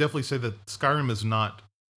people, we can definitely say that Skyrim is not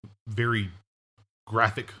very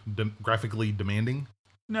graphically demanding.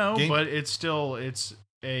 No, game. But it's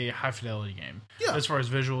a high fidelity game. Yeah. As far as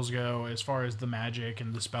visuals go, as far as the magic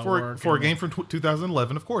and the spell work. For a game from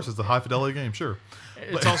 2011, of course, it's a high fidelity game, sure.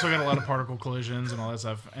 It's also got a lot of particle collisions and all that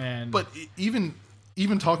stuff. But even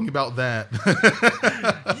talking about that.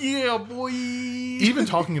 Yeah, boy. Even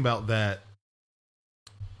talking about that,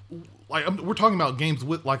 like we're talking about games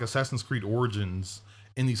with like Assassin's Creed Origins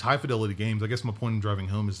in these high fidelity games. I guess my point in driving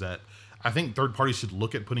home is that I think third parties should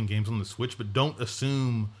look at putting games on the Switch, but don't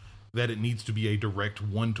assume that it needs to be a direct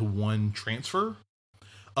one-to-one transfer.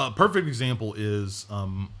 A perfect example is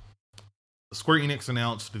Square Enix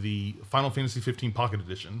announced the Final Fantasy 15 Pocket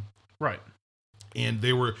Edition. Right. And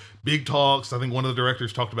they were big talks. I think one of the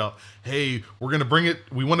directors talked about, hey, we're going to bring it.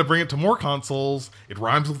 We want to bring it to more consoles. It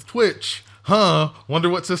rhymes with Twitch. Wonder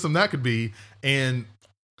what system that could be. And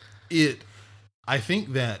I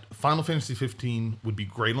think that Final Fantasy 15 would be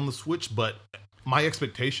great on the Switch, but my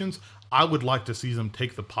expectations, I would like to see them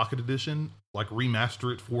take the Pocket Edition, like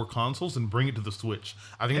remaster it for consoles and bring it to the Switch.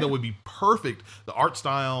 I think that would be perfect. The art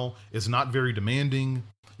style is not very demanding.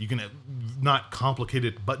 You can have not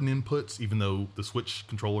complicated button inputs, even though the Switch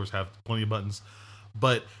controllers have plenty of buttons.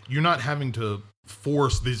 But you're not having to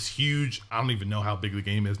force this huge, I don't even know how big the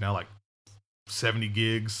game is now, like 70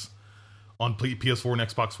 gigs on PS4 and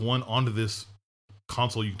Xbox One onto this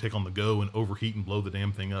console you can take on the go and overheat and blow the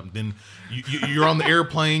damn thing up. Then you're on the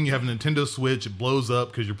airplane, you have a Nintendo Switch, it blows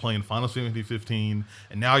up because you're playing Final Fantasy 15,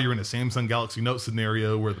 and now you're in a Samsung Galaxy Note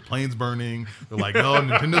scenario where the plane's burning. They're like, no,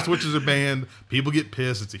 Nintendo Switches are banned. People get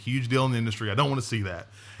pissed. It's a huge deal in the industry. I don't want to see that.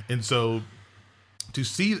 And so to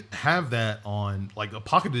have that on like a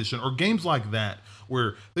Pocket Edition or games like that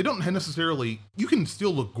where they don't necessarily, you can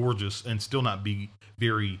still look gorgeous and still not be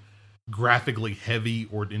very graphically heavy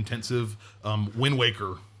or intensive. Wind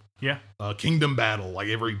Waker, Kingdom Battle, like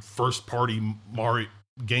every first party Mario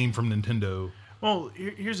game from Nintendo. Well,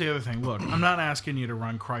 here's the other thing. Look, I'm not asking you to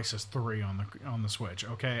run Crysis 3 on the Switch,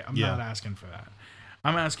 okay? I'm not asking for that.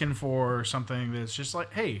 I'm asking for something that's just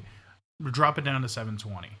like, hey, drop it down to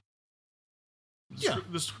 720. Yeah.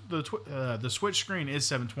 The Switch screen is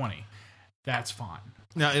 720. That's fine.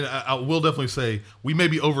 Now, and I will definitely say, we may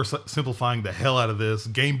be oversimplifying the hell out of this.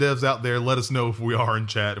 Game devs out there, let us know if we are in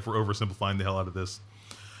chat, if we're oversimplifying the hell out of this.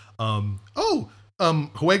 Juegos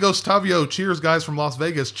Tavio, cheers, guys from Las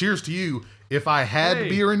Vegas. Cheers to you. If I had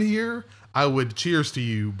beer in here, I would cheers to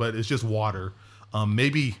you, but it's just water.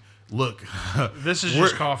 Maybe, look. This is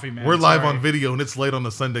just coffee, man. We're live on video, and it's late on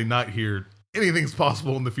a Sunday night here. Anything's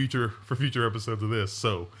possible in the future for future episodes of this.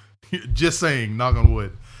 So, just saying, knock on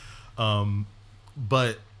wood.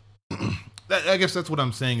 But I guess that's what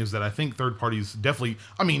I'm saying is that I think third parties definitely,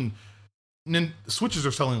 I mean, Switches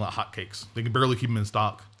are selling like hotcakes. They can barely keep them in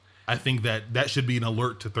stock. I think that should be an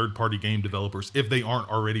alert to third party game developers. If they aren't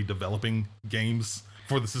already developing games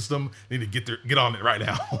for the system, they need to get on it right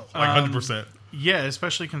now. Like 100%. Yeah,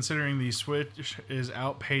 especially considering the Switch is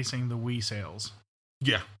outpacing the Wii sales.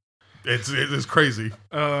 Yeah. It's crazy.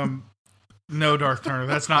 No, Darth Turner,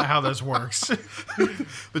 that's not how this works.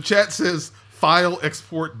 The chat says, file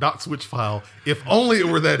export .switch file. If only it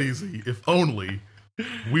were that easy. If only.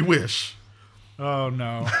 We wish. Oh,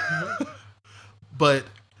 no. But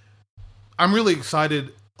I'm really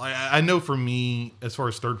excited. I know for me, as far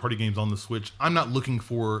as third-party games on the Switch, I'm not looking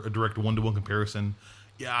for a direct one-to-one comparison.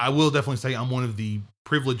 Yeah, I will definitely say I'm one of the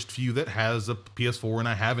privileged few that has a PS4 and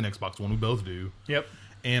I have an Xbox One. We both do. Yep.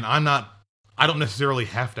 And I don't necessarily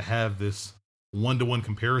have to have this one-to-one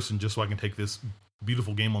comparison just so I can take this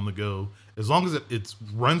beautiful game on the go. As long as it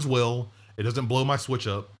runs well, it doesn't blow my Switch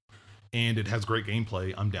up, and it has great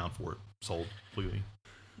gameplay, I'm down for it. Sold, completely.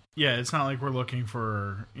 Yeah, it's not like we're looking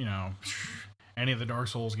for, any of the Dark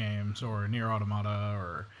Souls games or Nier Automata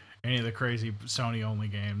or any of the crazy Sony-only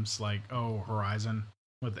games like, Horizon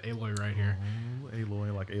with Aloy right here. Oh,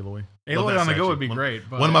 Aloy, like Aloy. Aloy on the go would be great.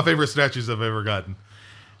 But one of my favorite statues I've ever gotten.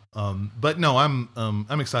 But no, I'm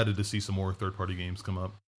excited to see some more third-party games come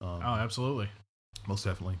up. Absolutely. Most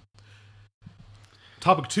definitely.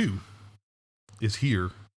 Topic 2 is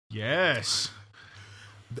here. Yes.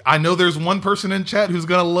 I know there's one person in chat who's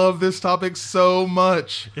going to love this topic so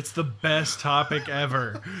much. It's the best topic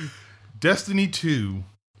ever. Destiny 2.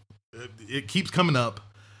 It keeps coming up,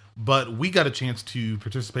 but we got a chance to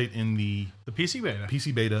participate in the PC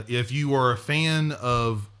beta. If you are a fan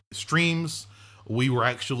of streams, we were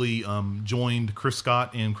actually joined Chris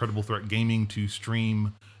Scott and Credible Threat Gaming to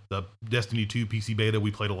stream the Destiny 2 PC beta.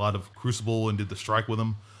 We played a lot of Crucible and did the strike with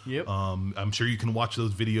them. Yep. I'm sure you can watch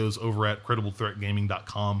those videos over at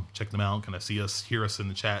crediblethreatgaming.com. Check them out. Kind of hear us in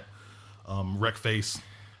the chat. Wreck face.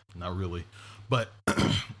 Not really. But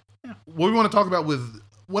what I want to talk about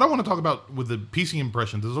with the PC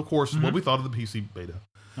impressions is, of course, what we thought of the PC beta.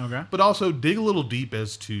 Okay. But also dig a little deep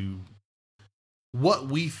as to what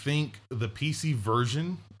we think the PC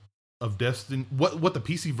version of Destiny, what the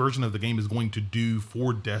PC version of the game is going to do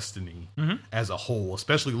for Destiny as a whole,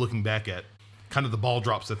 especially looking back at kind of the ball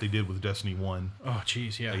drops that they did with Destiny 1. Oh,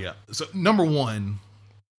 geez, yeah. Yeah. So, number 1,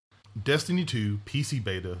 Destiny 2 PC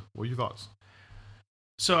beta. What are your thoughts?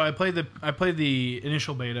 So I played the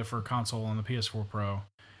initial beta for console on the PS4 Pro,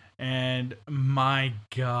 and my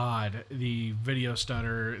God, the video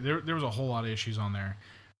stutter. There was a whole lot of issues on there.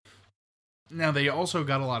 Now, they also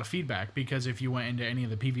got a lot of feedback because if you went into any of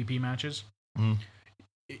the PvP matches,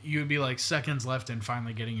 you'd be like seconds left in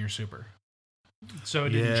finally getting your super. So it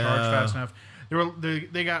didn't charge fast enough.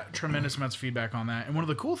 They got tremendous amounts of feedback on that. And one of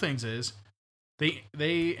the cool things is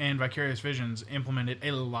they and Vicarious Visions implemented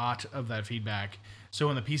a lot of that feedback. So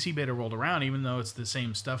when the PC beta rolled around, even though it's the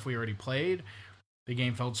same stuff we already played, the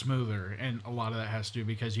game felt smoother. And a lot of that has to do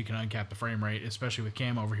because you can uncap the frame rate, especially with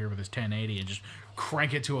Cam over here with his 1080 and just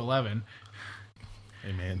crank it to 11.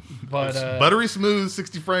 Hey, man. But buttery smooth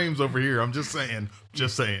 60 frames over here. I'm just saying.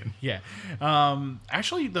 Yeah.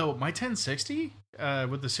 Actually, though, my 1060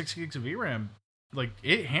 with the 6 gigs of VRAM like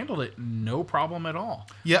it handled it no problem at all.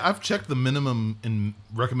 Yeah, I've checked the minimum and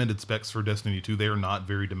recommended specs for Destiny 2. They are not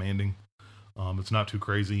very demanding. It's not too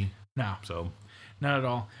crazy. No, So, not at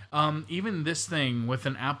all. Even this thing with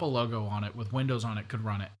an Apple logo on it, with Windows on it, could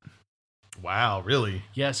run it. wow, really?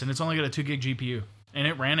 Yes, and it's only got a 2 gig GPU, and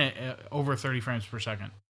it ran it at over 30 frames per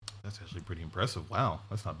second. That's actually pretty impressive. Wow,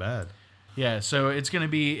 that's not bad. Yeah, so it's going to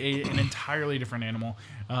be an entirely different animal.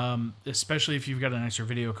 Especially if you've got an extra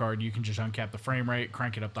video card, you can just uncap the frame rate,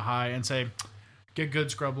 crank it up to high, and say, "Get good,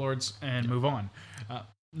 scrub lords," and move on.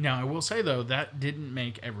 Now, I will say though that didn't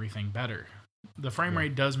make everything better. The frame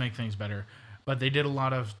rate does make things better, but they did a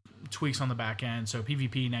lot of tweaks on the back end. So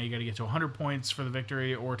PvP, now you got to get to 100 points for the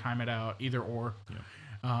victory or time it out, either or.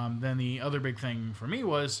 Yeah. Then the other big thing for me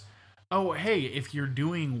was, oh, hey, if you're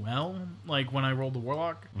doing well, like when I rolled the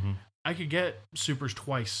Warlock, I could get supers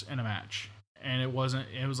twice in a match. And it was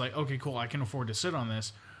like, okay, cool, I can afford to sit on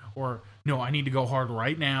this. Or, no, I need to go hard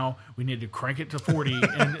right now. We need to crank it to 40.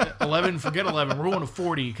 And 11, forget 11. We're going to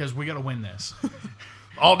 40 because we got to win this.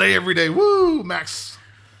 All day, every day. Woo, max.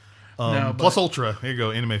 No, plus Ultra. There you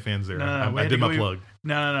go, anime fans there. I did my plug.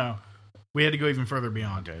 No. We had to go even further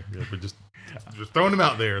beyond. Okay, yeah, we're just throwing them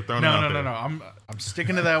out there. No. I'm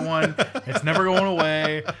sticking to that one. It's never going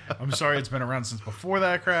away. I'm sorry, it's been around since before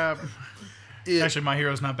that crap. Actually, My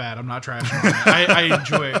Hero's not bad. I'm not trashing it. I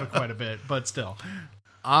enjoy it quite a bit, but still.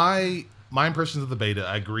 My impressions of the beta,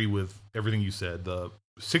 I agree with everything you said. The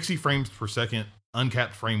 60 frames per second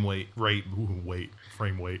uncapped frame rate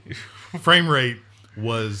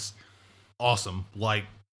was awesome. Like,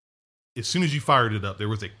 as soon as you fired it up, there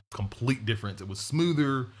was a complete difference. It was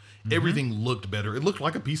smoother. Everything looked better. It looked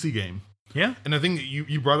like a PC game. Yeah. And I think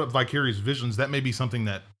you brought up Vicarious Visions. That may be something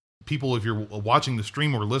that people, if you're watching the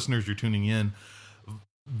stream or listeners, you're tuning in,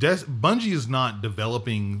 Bungie is not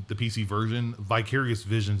developing the PC version. Vicarious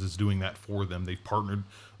Visions is doing that for them. They've partnered,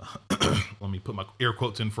 let me put my air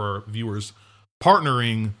quotes in for our viewers,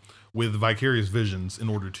 partnering with Vicarious Visions in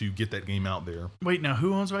order to get that game out there. Wait, now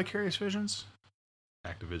who owns Vicarious Visions?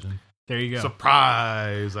 Activision. There you go.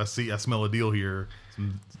 Surprise! I smell a deal here.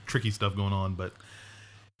 Some tricky stuff going on, but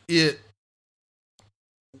it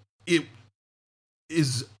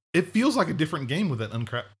feels like a different game with that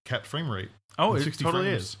uncapped frame rate. Oh, it totally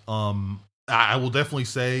is. I will definitely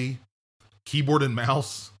say keyboard and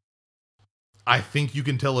mouse. I think you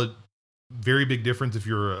can tell a very big difference if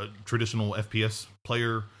you're a traditional FPS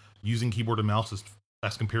player using keyboard and mouse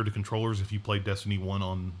as compared to controllers. If you played Destiny 1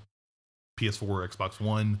 on PS4 or Xbox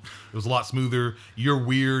One, it was a lot smoother. You're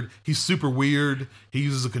weird. He's super weird. He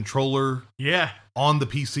uses a controller on the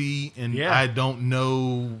PC, and I don't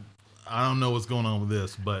know what's going on with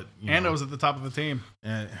this, but I was at the top of the team.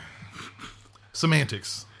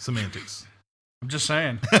 Semantics. I'm just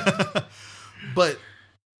saying. But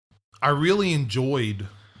I really enjoyed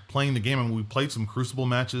playing the game. I mean, we played some Crucible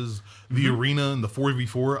matches. The arena and the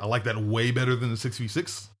 4v4, I like that way better than the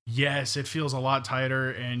 6v6. Yes, it feels a lot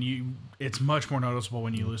tighter, and it's much more noticeable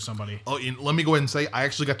when you lose somebody. Oh, and let me go ahead and say, I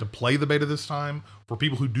actually got to play the beta this time. For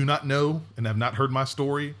people who do not know and have not heard my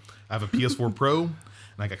story, I have a PS4 Pro, and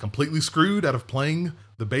I got completely screwed out of playing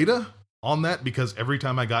the beta on that because every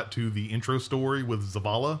time I got to the intro story with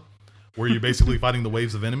Zavala, where you're basically fighting the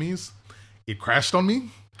waves of enemies, it crashed on me.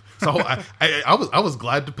 So I was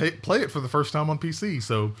glad to play it for the first time on PC.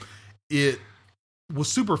 So it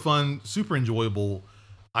was super fun, super enjoyable.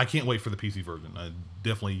 I can't wait for the PC version.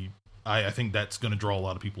 I think that's going to draw a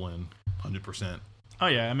lot of people in, 100%. Oh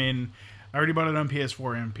yeah, I mean, I already bought it on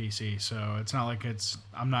PS4 and PC, so it's not like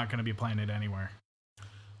I'm not going to be playing it anywhere.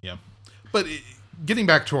 Yeah, but getting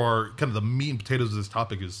back to our kind of the meat and potatoes of this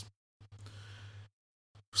topic is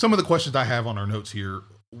some of the questions I have on our notes here.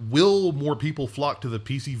 Will more people flock to the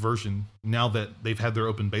PC version now that they've had their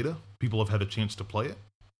open beta? People have had a chance to play it.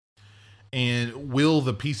 And will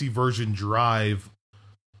the PC version drive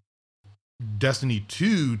Destiny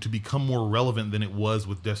 2 to become more relevant than it was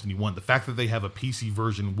with Destiny 1? The fact that they have a PC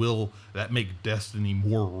version, will that make Destiny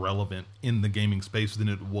more relevant in the gaming space than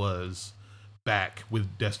it was back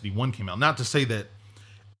with Destiny 1 came out? Not to say that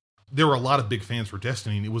there were a lot of big fans for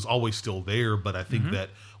Destiny and it was always still there, but I think that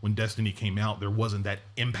when Destiny came out, there wasn't that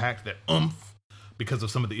impact, that oomph, because of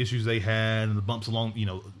some of the issues they had and the bumps along.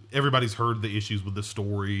 Everybody's heard the issues with the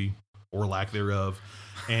story or lack thereof,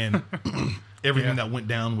 and everything that went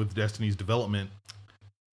down with Destiny's development.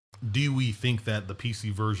 Do we think that the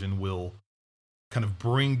PC version will kind of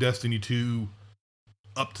bring Destiny 2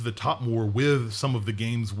 up to the top more with some of the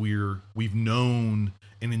games we've known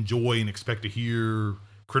and enjoy and expect to hear?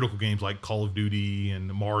 Critical games like Call of Duty and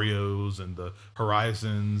Mario's and the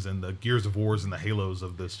Horizons and the Gears of Wars and the Halos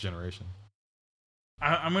of this generation.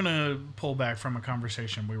 I'm going to pull back from a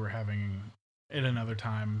conversation we were having at another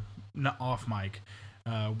time, not off mic,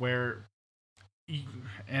 where,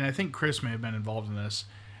 and I think Chris may have been involved in this,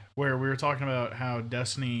 where we were talking about how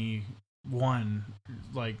Destiny 1,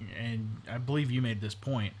 like, and I believe you made this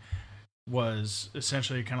point, was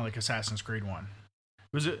essentially kind of like Assassin's Creed 1.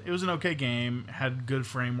 It was an okay game, had good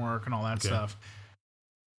framework and all that stuff.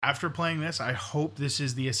 After playing this, I hope this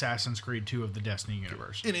is the Assassin's Creed 2 of the Destiny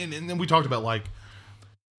universe. And then we talked about, like,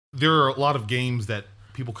 there are a lot of games that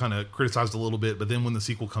people kind of criticized a little bit, but then when the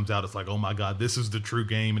sequel comes out, it's like, oh my God, this is the true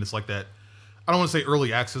game. And it's like that, I don't want to say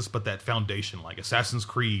early access, but that foundation. Like Assassin's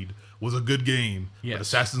Creed was a good game, but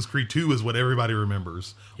Assassin's Creed 2 is what everybody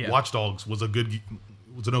remembers. Watch Dogs was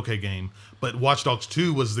an okay game, but Watch Dogs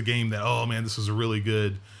 2 was the game that, oh man, this is a really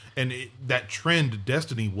good. And that trend,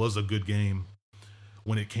 Destiny was a good game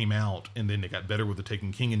when it came out, and then it got better with the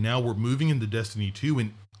Taken King, and now we're moving into Destiny 2,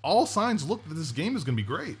 and all signs look that this game is going to be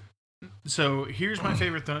great. So here's my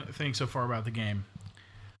favorite thing so far about the game.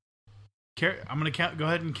 I'm going to go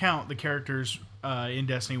ahead and count the characters in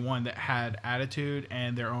Destiny 1 that had attitude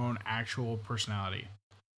and their own actual personality.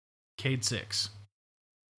 Cade 6.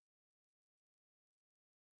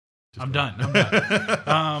 I'm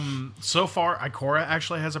done. So far, Ikora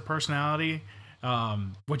actually has a personality,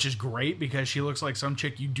 which is great because she looks like some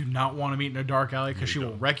chick you do not want to meet in a dark alley because she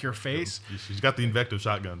will wreck your face. She's got the invective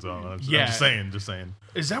shotguns on. I'm just saying.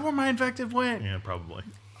 Is that where my invective went? Yeah, probably.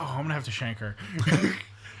 Oh, I'm going to have to shank her.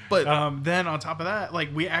 But then on top of that,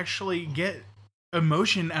 like, we actually get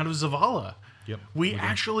emotion out of Zavala. Yep. We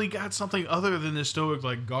actually got something other than the stoic,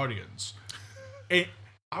 like, Guardians.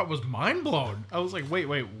 I was mind blown. I was like, wait,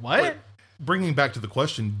 what? But bringing back to the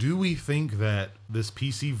question, do we think that this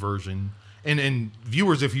PC version, and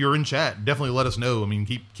viewers, if you're in chat, definitely let us know. I mean,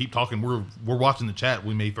 keep talking. We're watching the chat.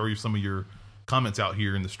 We may throw you some of your comments out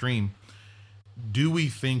here in the stream. Do we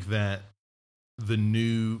think that the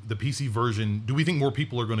PC version, do we think more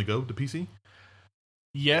people are going to go to PC?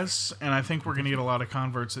 Yes, and I think we're going to get a lot of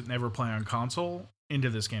converts that never play on console into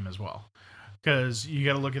this game as well. Because you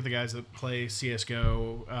got to look at the guys that play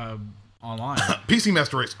CSGO online. PC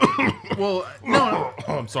Master Race. Well, no.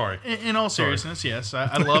 I'm sorry. In all seriousness, yes.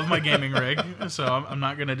 I love my gaming rig, so I'm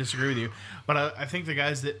not going to disagree with you. But I think the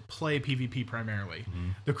guys that play PvP primarily,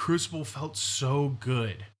 the Crucible felt so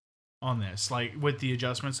good on this. Like, with the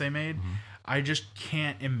adjustments they made, I just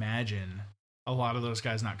can't imagine a lot of those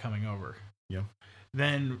guys not coming over. Yeah.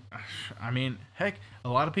 Then, I mean, heck, a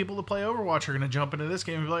lot of people that play Overwatch are going to jump into this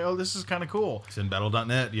game and be like, oh, this is kind of cool. It's in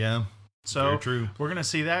battle.net, yeah. So very true. We're going to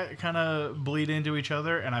see that kind of bleed into each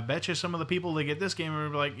other, and I bet you some of the people that get this game are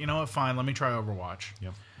like, you know what, fine, let me try Overwatch.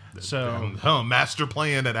 Yep. So, master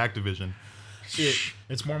plan at Activision.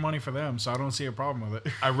 It's more money for them, so I don't see a problem with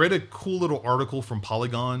it. I read a cool little article from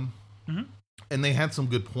Polygon, and they had some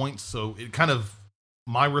good points, so it kind of,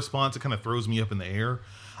 my response, it kind of throws me up in the air.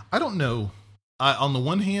 I don't know. On the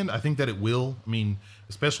one hand, I think that it will. I mean,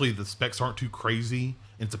 especially the specs aren't too crazy.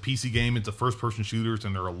 It's a PC game. It's a first-person shooters,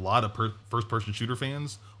 and there are a lot of first-person shooter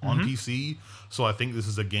fans on PC. So I think this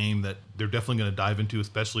is a game that they're definitely going to dive into,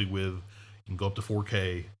 especially with, you can go up to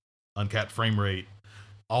 4K, uncapped frame rate,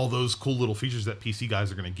 all those cool little features that PC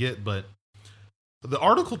guys are going to get. But the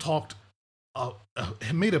article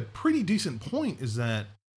made a pretty decent point, is that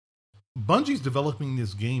Bungie's developing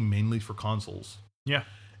this game mainly for consoles. Yeah.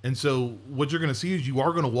 And so what you're going to see is you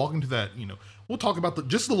are going to walk into that, we'll talk about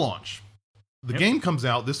just the launch. The game comes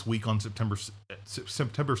out this week on September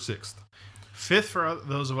 6th. 5th for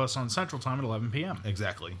those of us on Central Time at 11 p.m.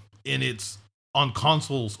 Exactly. And it's on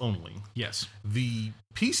consoles only. Yes. The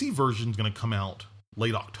PC version is going to come out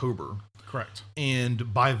late October. Correct.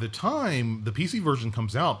 And by the time the PC version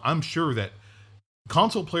comes out, I'm sure that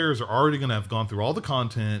console players are already going to have gone through all the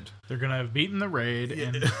content. They're going to have beaten the raid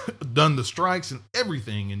and done the strikes and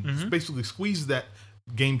everything, and basically squeezed that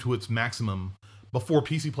game to its maximum before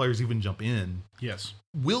PC players even jump in. Yes.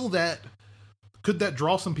 Could that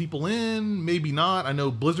draw some people in? Maybe not. I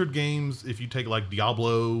know Blizzard games, if you take like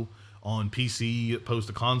Diablo on PC opposed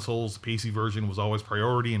to consoles, the PC version was always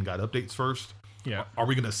priority and got updates first. Yeah. Are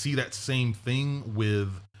we going to see that same thing with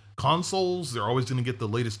consoles? They're always going to get the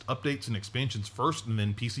latest updates and expansions first, and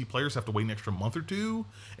then PC players have to wait an extra month or two,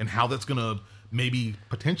 and how that's going to maybe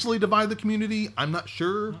potentially divide the community, I'm not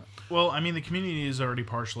sure. Well, I mean, the community is already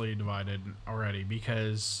partially divided already,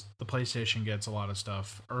 because the PlayStation gets a lot of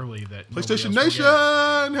stuff early that PlayStation Nation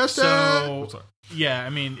hashtag. So, yeah, I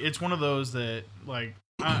mean, it's one of those that, like,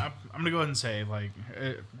 I'm going to go ahead and say, like,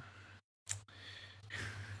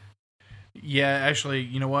 yeah, actually,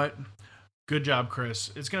 you know what? Good job,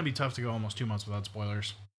 Chris. It's going to be tough to go almost 2 months without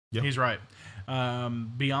spoilers. Yep. He's right.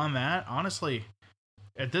 Beyond that, honestly,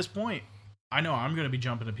 At this point, I know I'm going to be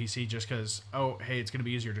jumping to PC just because, oh, hey, it's going to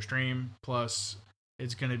be easier to stream. Plus,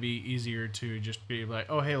 it's going to be easier to just be like,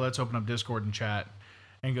 oh, hey, let's open up Discord and chat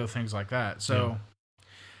and go things like that. So,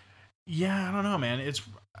 yeah, I don't know, man. It's...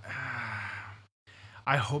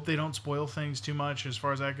 I hope they don't spoil things too much as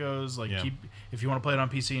far as that goes. Like, if you want to play it on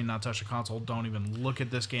PC and not touch the console, don't even look at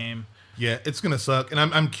this game. Yeah, it's going to suck. And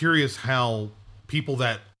I'm curious how people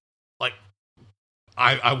that, like,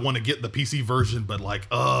 I want to get the PC version, but like,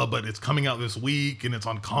 but it's coming out this week and it's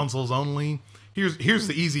on consoles only. Here's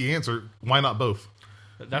the easy answer. Why not both?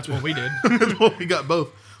 That's what we did. That's what we got both.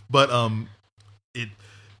 But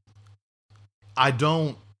I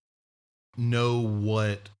don't know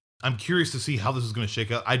what... I'm curious to see how this is going to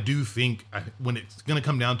shake out. I do think when it's going to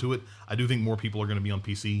come down to it, I do think more people are going to be on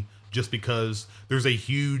PC just because there's a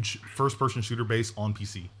huge first-person shooter base on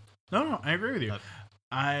PC. No, I agree with you.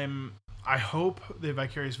 I hope that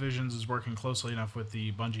Vicarious Visions is working closely enough with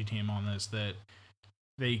the Bungie team on this that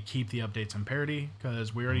they keep the updates in parity,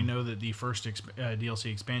 because we already know that the first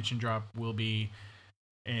DLC expansion drop will be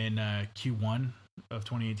in Q1 of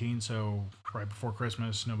 2018, so right before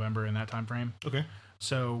Christmas, November, in that time frame. Okay.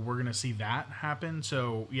 So we're going to see that happen.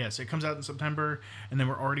 So, yes, it comes out in September, and then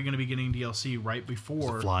we're already going to be getting DLC right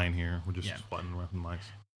before... It's flying here. We're just flying around the mics.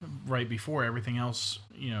 Right before everything else,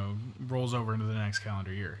 rolls over into the next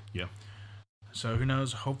calendar year. Yeah. So, who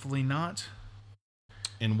knows? Hopefully not.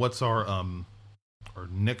 And what's our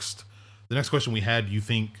next... The next question we had, do you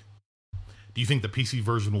think the PC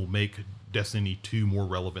version will make Destiny 2 more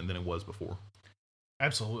relevant than it was before?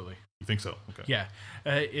 Absolutely. You think so? Okay. Yeah.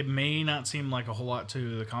 It may not seem like a whole lot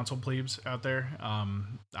to the console plebes out there.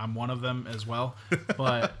 I'm one of them as well,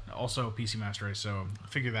 but also PC Master Race, so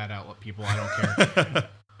figure that out, people. I don't care.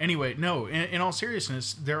 Anyway, no, in all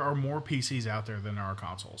seriousness, there are more PCs out there than there are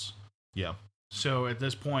consoles. Yeah. So at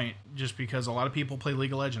this point, just because a lot of people play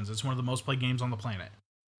League of Legends, it's one of the most played games on the planet.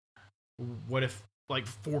 What if like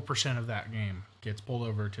 4% of that game gets pulled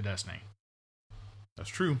over to Destiny? That's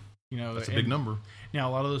true. That's a big number. Now,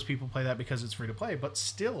 a lot of those people play that because it's free to play, but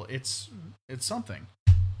still, it's something.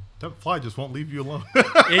 That fly just won't leave you alone.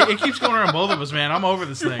 it keeps going around both of us, man. I'm over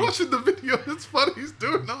this You're thing. Watching the video, it's funny. He's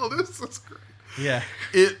doing all this. That's great. Yeah.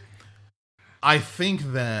 I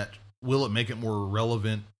think that will it make it more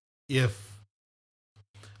relevant if...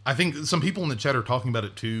 I think some people in the chat are talking about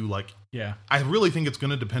it too. Like, yeah, I really think it's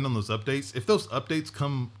going to depend on those updates. If those updates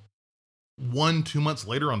come 1-2 months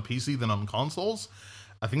later on PC than on consoles,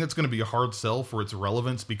 I think that's going to be a hard sell for its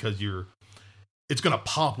relevance, because it's going to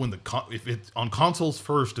pop when if it's on consoles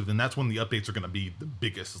first, and then that's when the updates are going to be the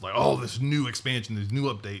biggest. It's like, oh, this new expansion, these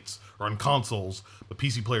new updates are on consoles, but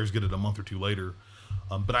PC players get it a month or two later.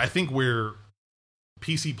 But I think where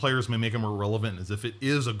PC players may make it more relevant is if it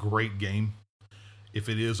is a great game, if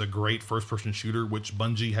it is a great first-person shooter, which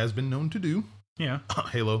Bungie has been known to do. Yeah.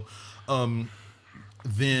 Halo.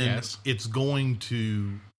 Then it's going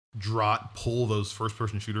to pull those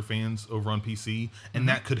first-person shooter fans over on PC, and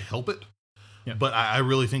that could help it. Yep. But I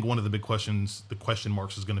really think one of the question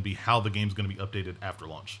marks is going to be how the game's going to be updated after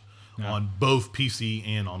launch on both PC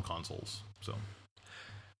and on consoles. So,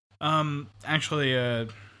 actually,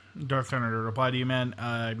 Darth Thunder, to reply to you, man,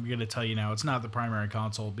 I'm going to tell you now, it's not the primary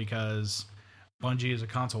console, because Bungie is a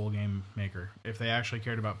console game maker. If they actually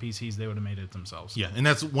cared about PCs, they would have made it themselves. Yeah, and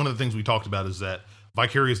that's one of the things we talked about, is that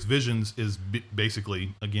Vicarious Visions is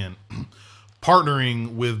basically, again,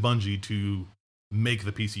 partnering with Bungie to make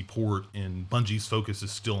the PC port, and Bungie's focus is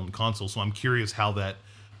still on console. So I'm curious how that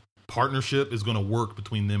partnership is going to work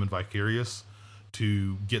between them and Vicarious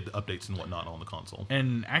to get the updates and whatnot on the console.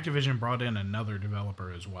 And Activision brought in another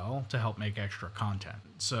developer as well to help make extra content.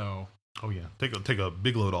 So... Oh yeah, take a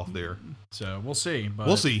big load off there. So we'll see. But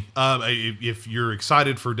we'll see. If you're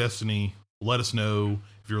excited for Destiny, let us know.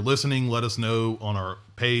 If you're listening, let us know on our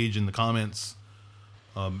page in the comments.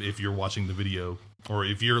 If you're watching the video, or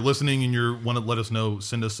if you're listening and you want to let us know,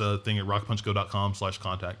 send us a thing at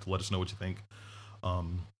rockpunchgo.com/contact. Let us know what you think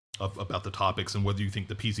about the topics, and whether you think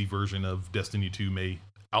the PC version of Destiny 2 may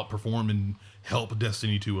outperform and help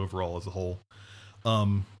Destiny 2 overall as a whole.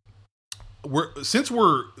 Since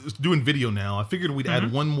we're doing video now, I figured we'd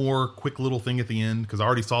add one more quick little thing at the end, because I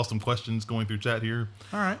already saw some questions going through chat here.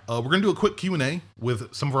 All right. We're going to do a quick Q&A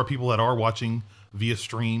with some of our people that are watching via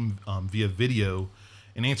stream, via video,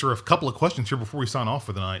 and answer a couple of questions here before we sign off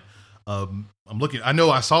for the night. I'm looking. I know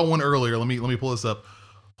I saw one earlier. Let me pull this up.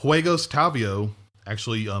 Juegos Tavio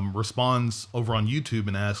actually responds over on YouTube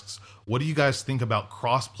and asks, "What do you guys think about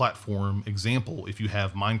cross-platform? Example, if you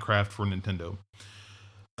have Minecraft for Nintendo."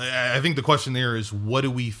 I think the question there is, what do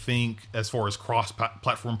we think as far as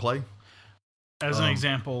cross-platform play? As an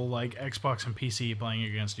example, like Xbox and PC playing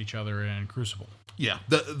against each other in Crucible. Yeah,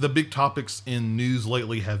 the big topics in news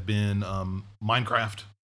lately have been Minecraft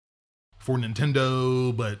for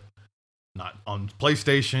Nintendo, but not on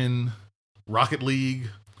PlayStation. Rocket League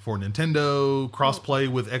for Nintendo, crossplay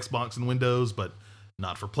with Xbox and Windows, but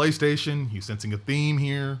not for PlayStation. You sensing a theme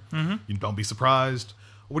here? Mm-hmm. You don't be surprised.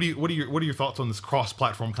 What are your thoughts on this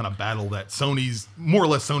cross-platform kind of battle that Sony's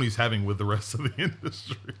having with the rest of the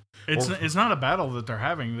industry? It's not a battle that they're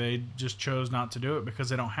having. They just chose not to do it because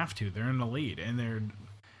they don't have to. They're in the lead, and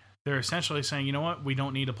they're essentially saying, you know what, we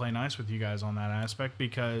don't need to play nice with you guys on that aspect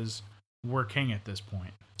because we're king at this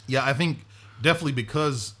point. Yeah, I think definitely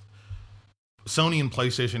because Sony and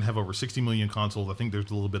PlayStation have over 60 million consoles. I think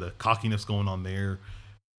there's a little bit of cockiness going on there.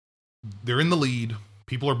 They're in the lead.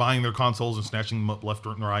 People are buying their consoles and snatching them up left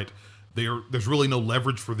and right. There's really no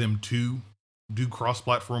leverage for them to do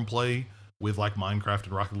cross-platform play with like Minecraft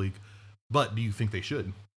and Rocket League. But do you think they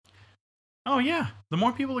should? Oh, yeah. The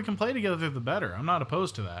more people that can play together, the better. I'm not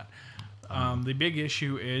opposed to that. The big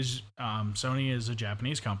issue is Sony is a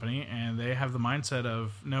Japanese company, and they have the mindset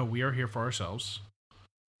of, no, we are here for ourselves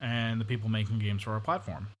and the people making games for our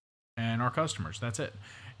platform and our customers. That's it.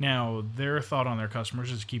 Now, their thought on their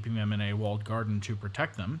customers is keeping them in a walled garden to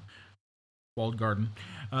protect them. Walled garden.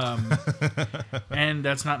 And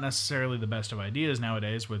that's not necessarily the best of ideas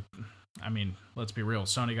nowadays with, I mean, let's be real.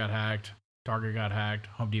 Sony got hacked. Target got hacked.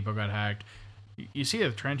 Home Depot got hacked. You see a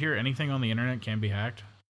trend here. Anything on the internet can be hacked.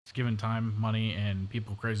 It's given time, money, and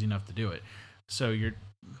people crazy enough to do it. So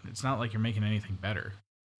it's not like you're making anything better.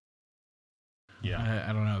 Yeah,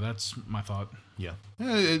 I don't know. That's my thought. Yeah,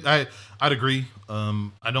 I'd agree.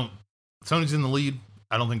 Sony's in the lead.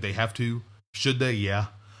 I don't think they have to. Should they? Yeah.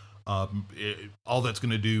 All that's going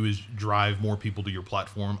to do is drive more people to your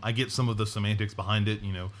platform. I get some of the semantics behind it.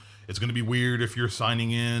 You know, it's going to be weird if you're signing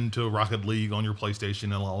in to Rocket League on your PlayStation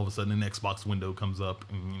and all of a sudden an Xbox window comes up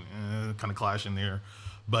and kind of clash in there.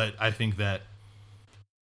 But I think that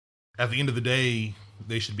at the end of the day,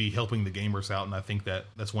 they should be helping the gamers out, and I think that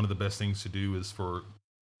that's one of the best things to do is for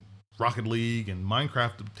Rocket League and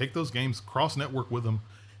Minecraft to take those games cross-network with them,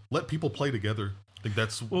 let people play together. I think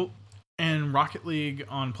that's and Rocket League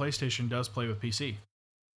on PlayStation does play with PC.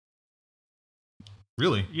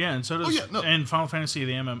 Really? Yeah, and so does and Final Fantasy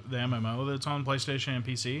the MMO that's on PlayStation and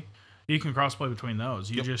PC. You can cross-play between those.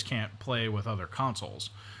 You just can't play with other consoles.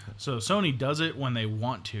 So Sony does it when they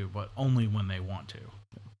want to, but only when they want to.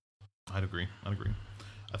 I'd agree.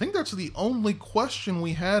 I think that's the only question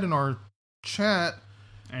we had in our chat.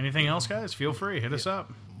 Anything else, guys? Feel free. Hit us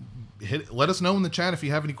up. Let us know in the chat if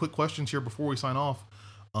you have any quick questions here before we sign off.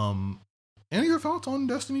 Any other thoughts on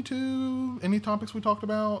Destiny 2? Any topics we talked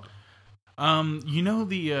about? You know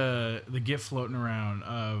the GIF floating around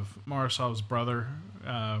of Marasov's brother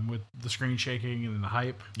with the screen shaking and the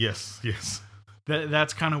hype? Yes.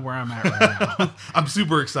 That's kind of where I'm at right now. I'm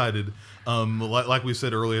super excited. Like we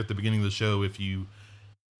said earlier at the beginning of the show, if you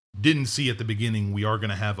didn't see at the beginning, we are going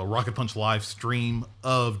to have a Rocket Punch live stream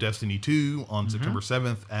of Destiny 2 on September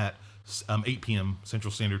 7th at 8 p.m.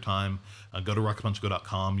 Central Standard Time. Go to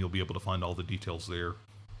rocketpunchgo.com. You'll be able to find all the details there.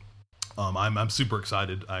 I'm super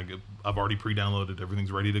excited. I've already pre-downloaded.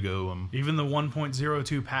 Everything's ready to go. Even the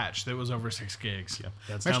 1.02 patch that was over 6 gigs. Yeah,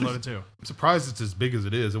 that's downloaded too. I'm surprised it's as big as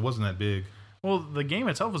it is. It wasn't that big. Well, the game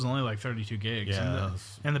itself was only like 32 gigs. Yeah.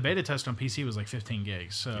 And the beta test on PC was like 15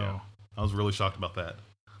 gigs. So yeah, I was really shocked about that.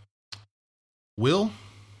 Will?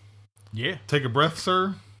 Yeah. Take a breath,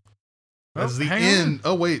 sir. As the hang end.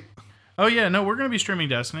 on. Oh, wait. Oh, yeah. No, we're going to be streaming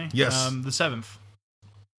Destiny. Yes. The 7th.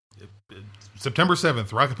 September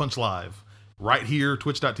 7th, Rocket Punch Live. Right here,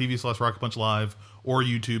 twitch.tv/Rocket Punch Live or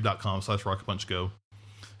youtube.com/Rocket Punch Go.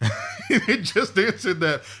 It just answered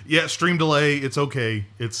that. Yeah, stream delay. It's okay.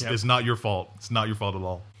 It's not your fault. It's not your fault at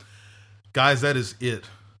all. Guys, that is it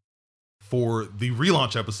for the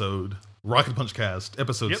relaunch episode, Rocket Punch Cast,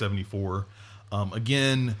 episode 74.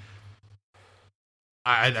 Again,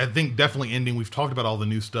 I think definitely ending. We've talked about all the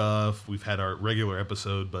new stuff. We've had our regular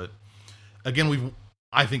episode, but again,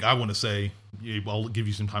 I want to say, I'll give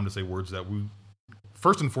you some time to say words that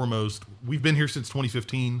first and foremost, we've been here since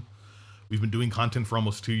 2015. We've been doing content for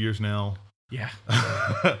almost 2 years now. Yeah.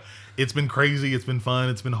 It's been crazy. It's been fun.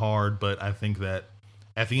 It's been hard. But I think that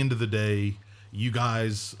at the end of the day, you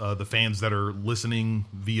guys, the fans that are listening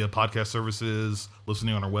via podcast services,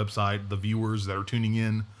 listening on our website, the viewers that are tuning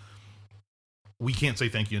in, we can't say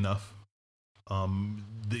thank you enough.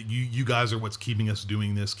 You guys are what's keeping us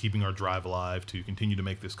doing this, keeping our drive alive to continue to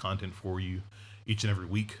make this content for you each and every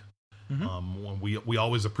week. We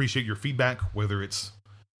always appreciate your feedback, whether it's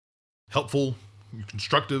helpful,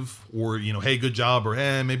 constructive, or hey, good job, or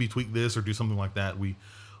maybe tweak this or do something like that. We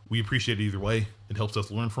appreciate it either way. It helps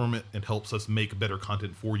us learn from it. It helps us make better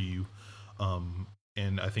content for you.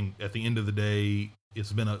 And I think at the end of the day,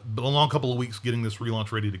 it's been a long couple of weeks getting this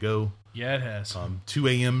relaunch ready to go. Yeah, it has. 2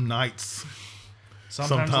 a.m. nights.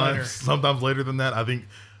 Sometimes later than that. I think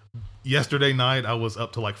yesterday night I was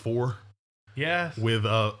up to like 4. Yeah. With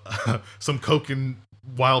some Coke and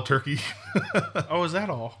wild turkey. Oh, is that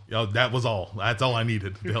all? Yeah, that was all. That's all I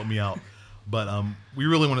needed to help me out. But we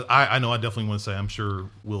really want to, I know I definitely want to say, I'm sure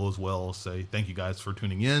Will as well, say thank you guys for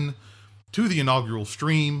tuning in to the inaugural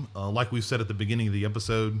stream. Like we said at the beginning of the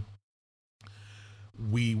episode,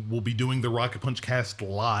 we will be doing the Rocket Punch cast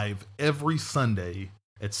live every Sunday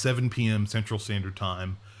at 7 p.m. Central Standard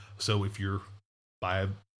Time. So if you're by a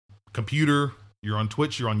computer, you're on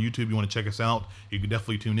Twitch, you're on YouTube, you want to check us out, you can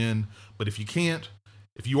definitely tune in. But if you can't,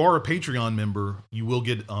 if you are a Patreon member, you will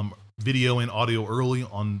get video and audio early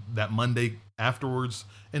on that Monday afterwards.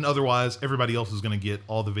 And otherwise, everybody else is going to get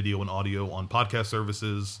all the video and audio on podcast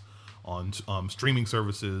services, on streaming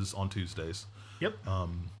services on Tuesdays. Yep.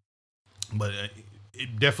 But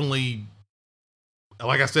it definitely,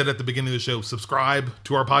 like I said at the beginning of the show, subscribe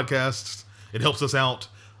to our podcasts. It helps us out.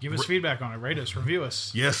 Give us feedback on it. Rate us. Review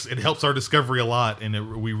us. Yes, it helps our discovery a lot,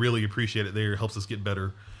 and we really appreciate it there. It helps us get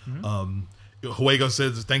better. Mm-hmm. Huego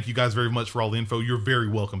says, thank you guys very much for all the info. You're very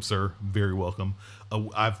welcome, sir. Very welcome.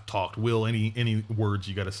 I've talked. Will, any words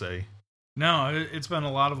you got to say? No, it's been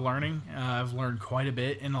a lot of learning. I've learned quite a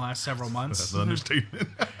bit in the last several months. That's an understatement.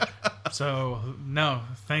 So, no,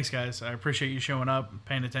 thanks, guys. I appreciate you showing up,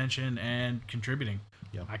 paying attention, and contributing.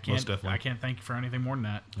 Yeah, I can't thank you for anything more than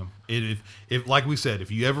that. If like we said,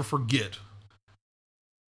 if you ever forget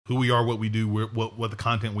who we are, what we do, what the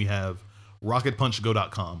content we have,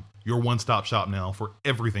 rocketpunchgo.com, your one-stop shop now for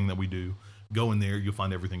everything that we do. Go in there, you'll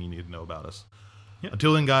find everything you need to know about us. Yep.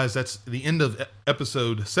 Until then, guys, that's the end of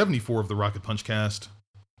episode 74 of the Rocket Punch cast.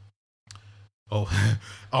 Oh,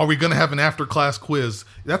 are we going to have an after-class quiz?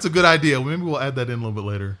 That's a good idea. Maybe we'll add that in a little bit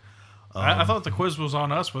later. I thought the quiz was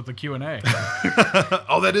on us with the Q&A.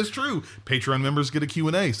 Oh, that is true. Patreon members get a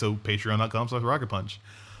Q&A, so patreon.com/rocketpunch.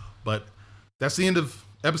 But that's the end of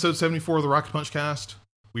episode 74 of the Rocket Punch cast.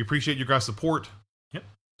 We appreciate your guys' support. Yep.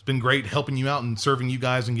 It's been great helping you out and serving you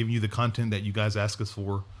guys and giving you the content that you guys ask us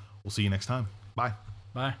for. We'll see you next time. Bye.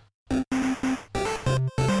 Bye.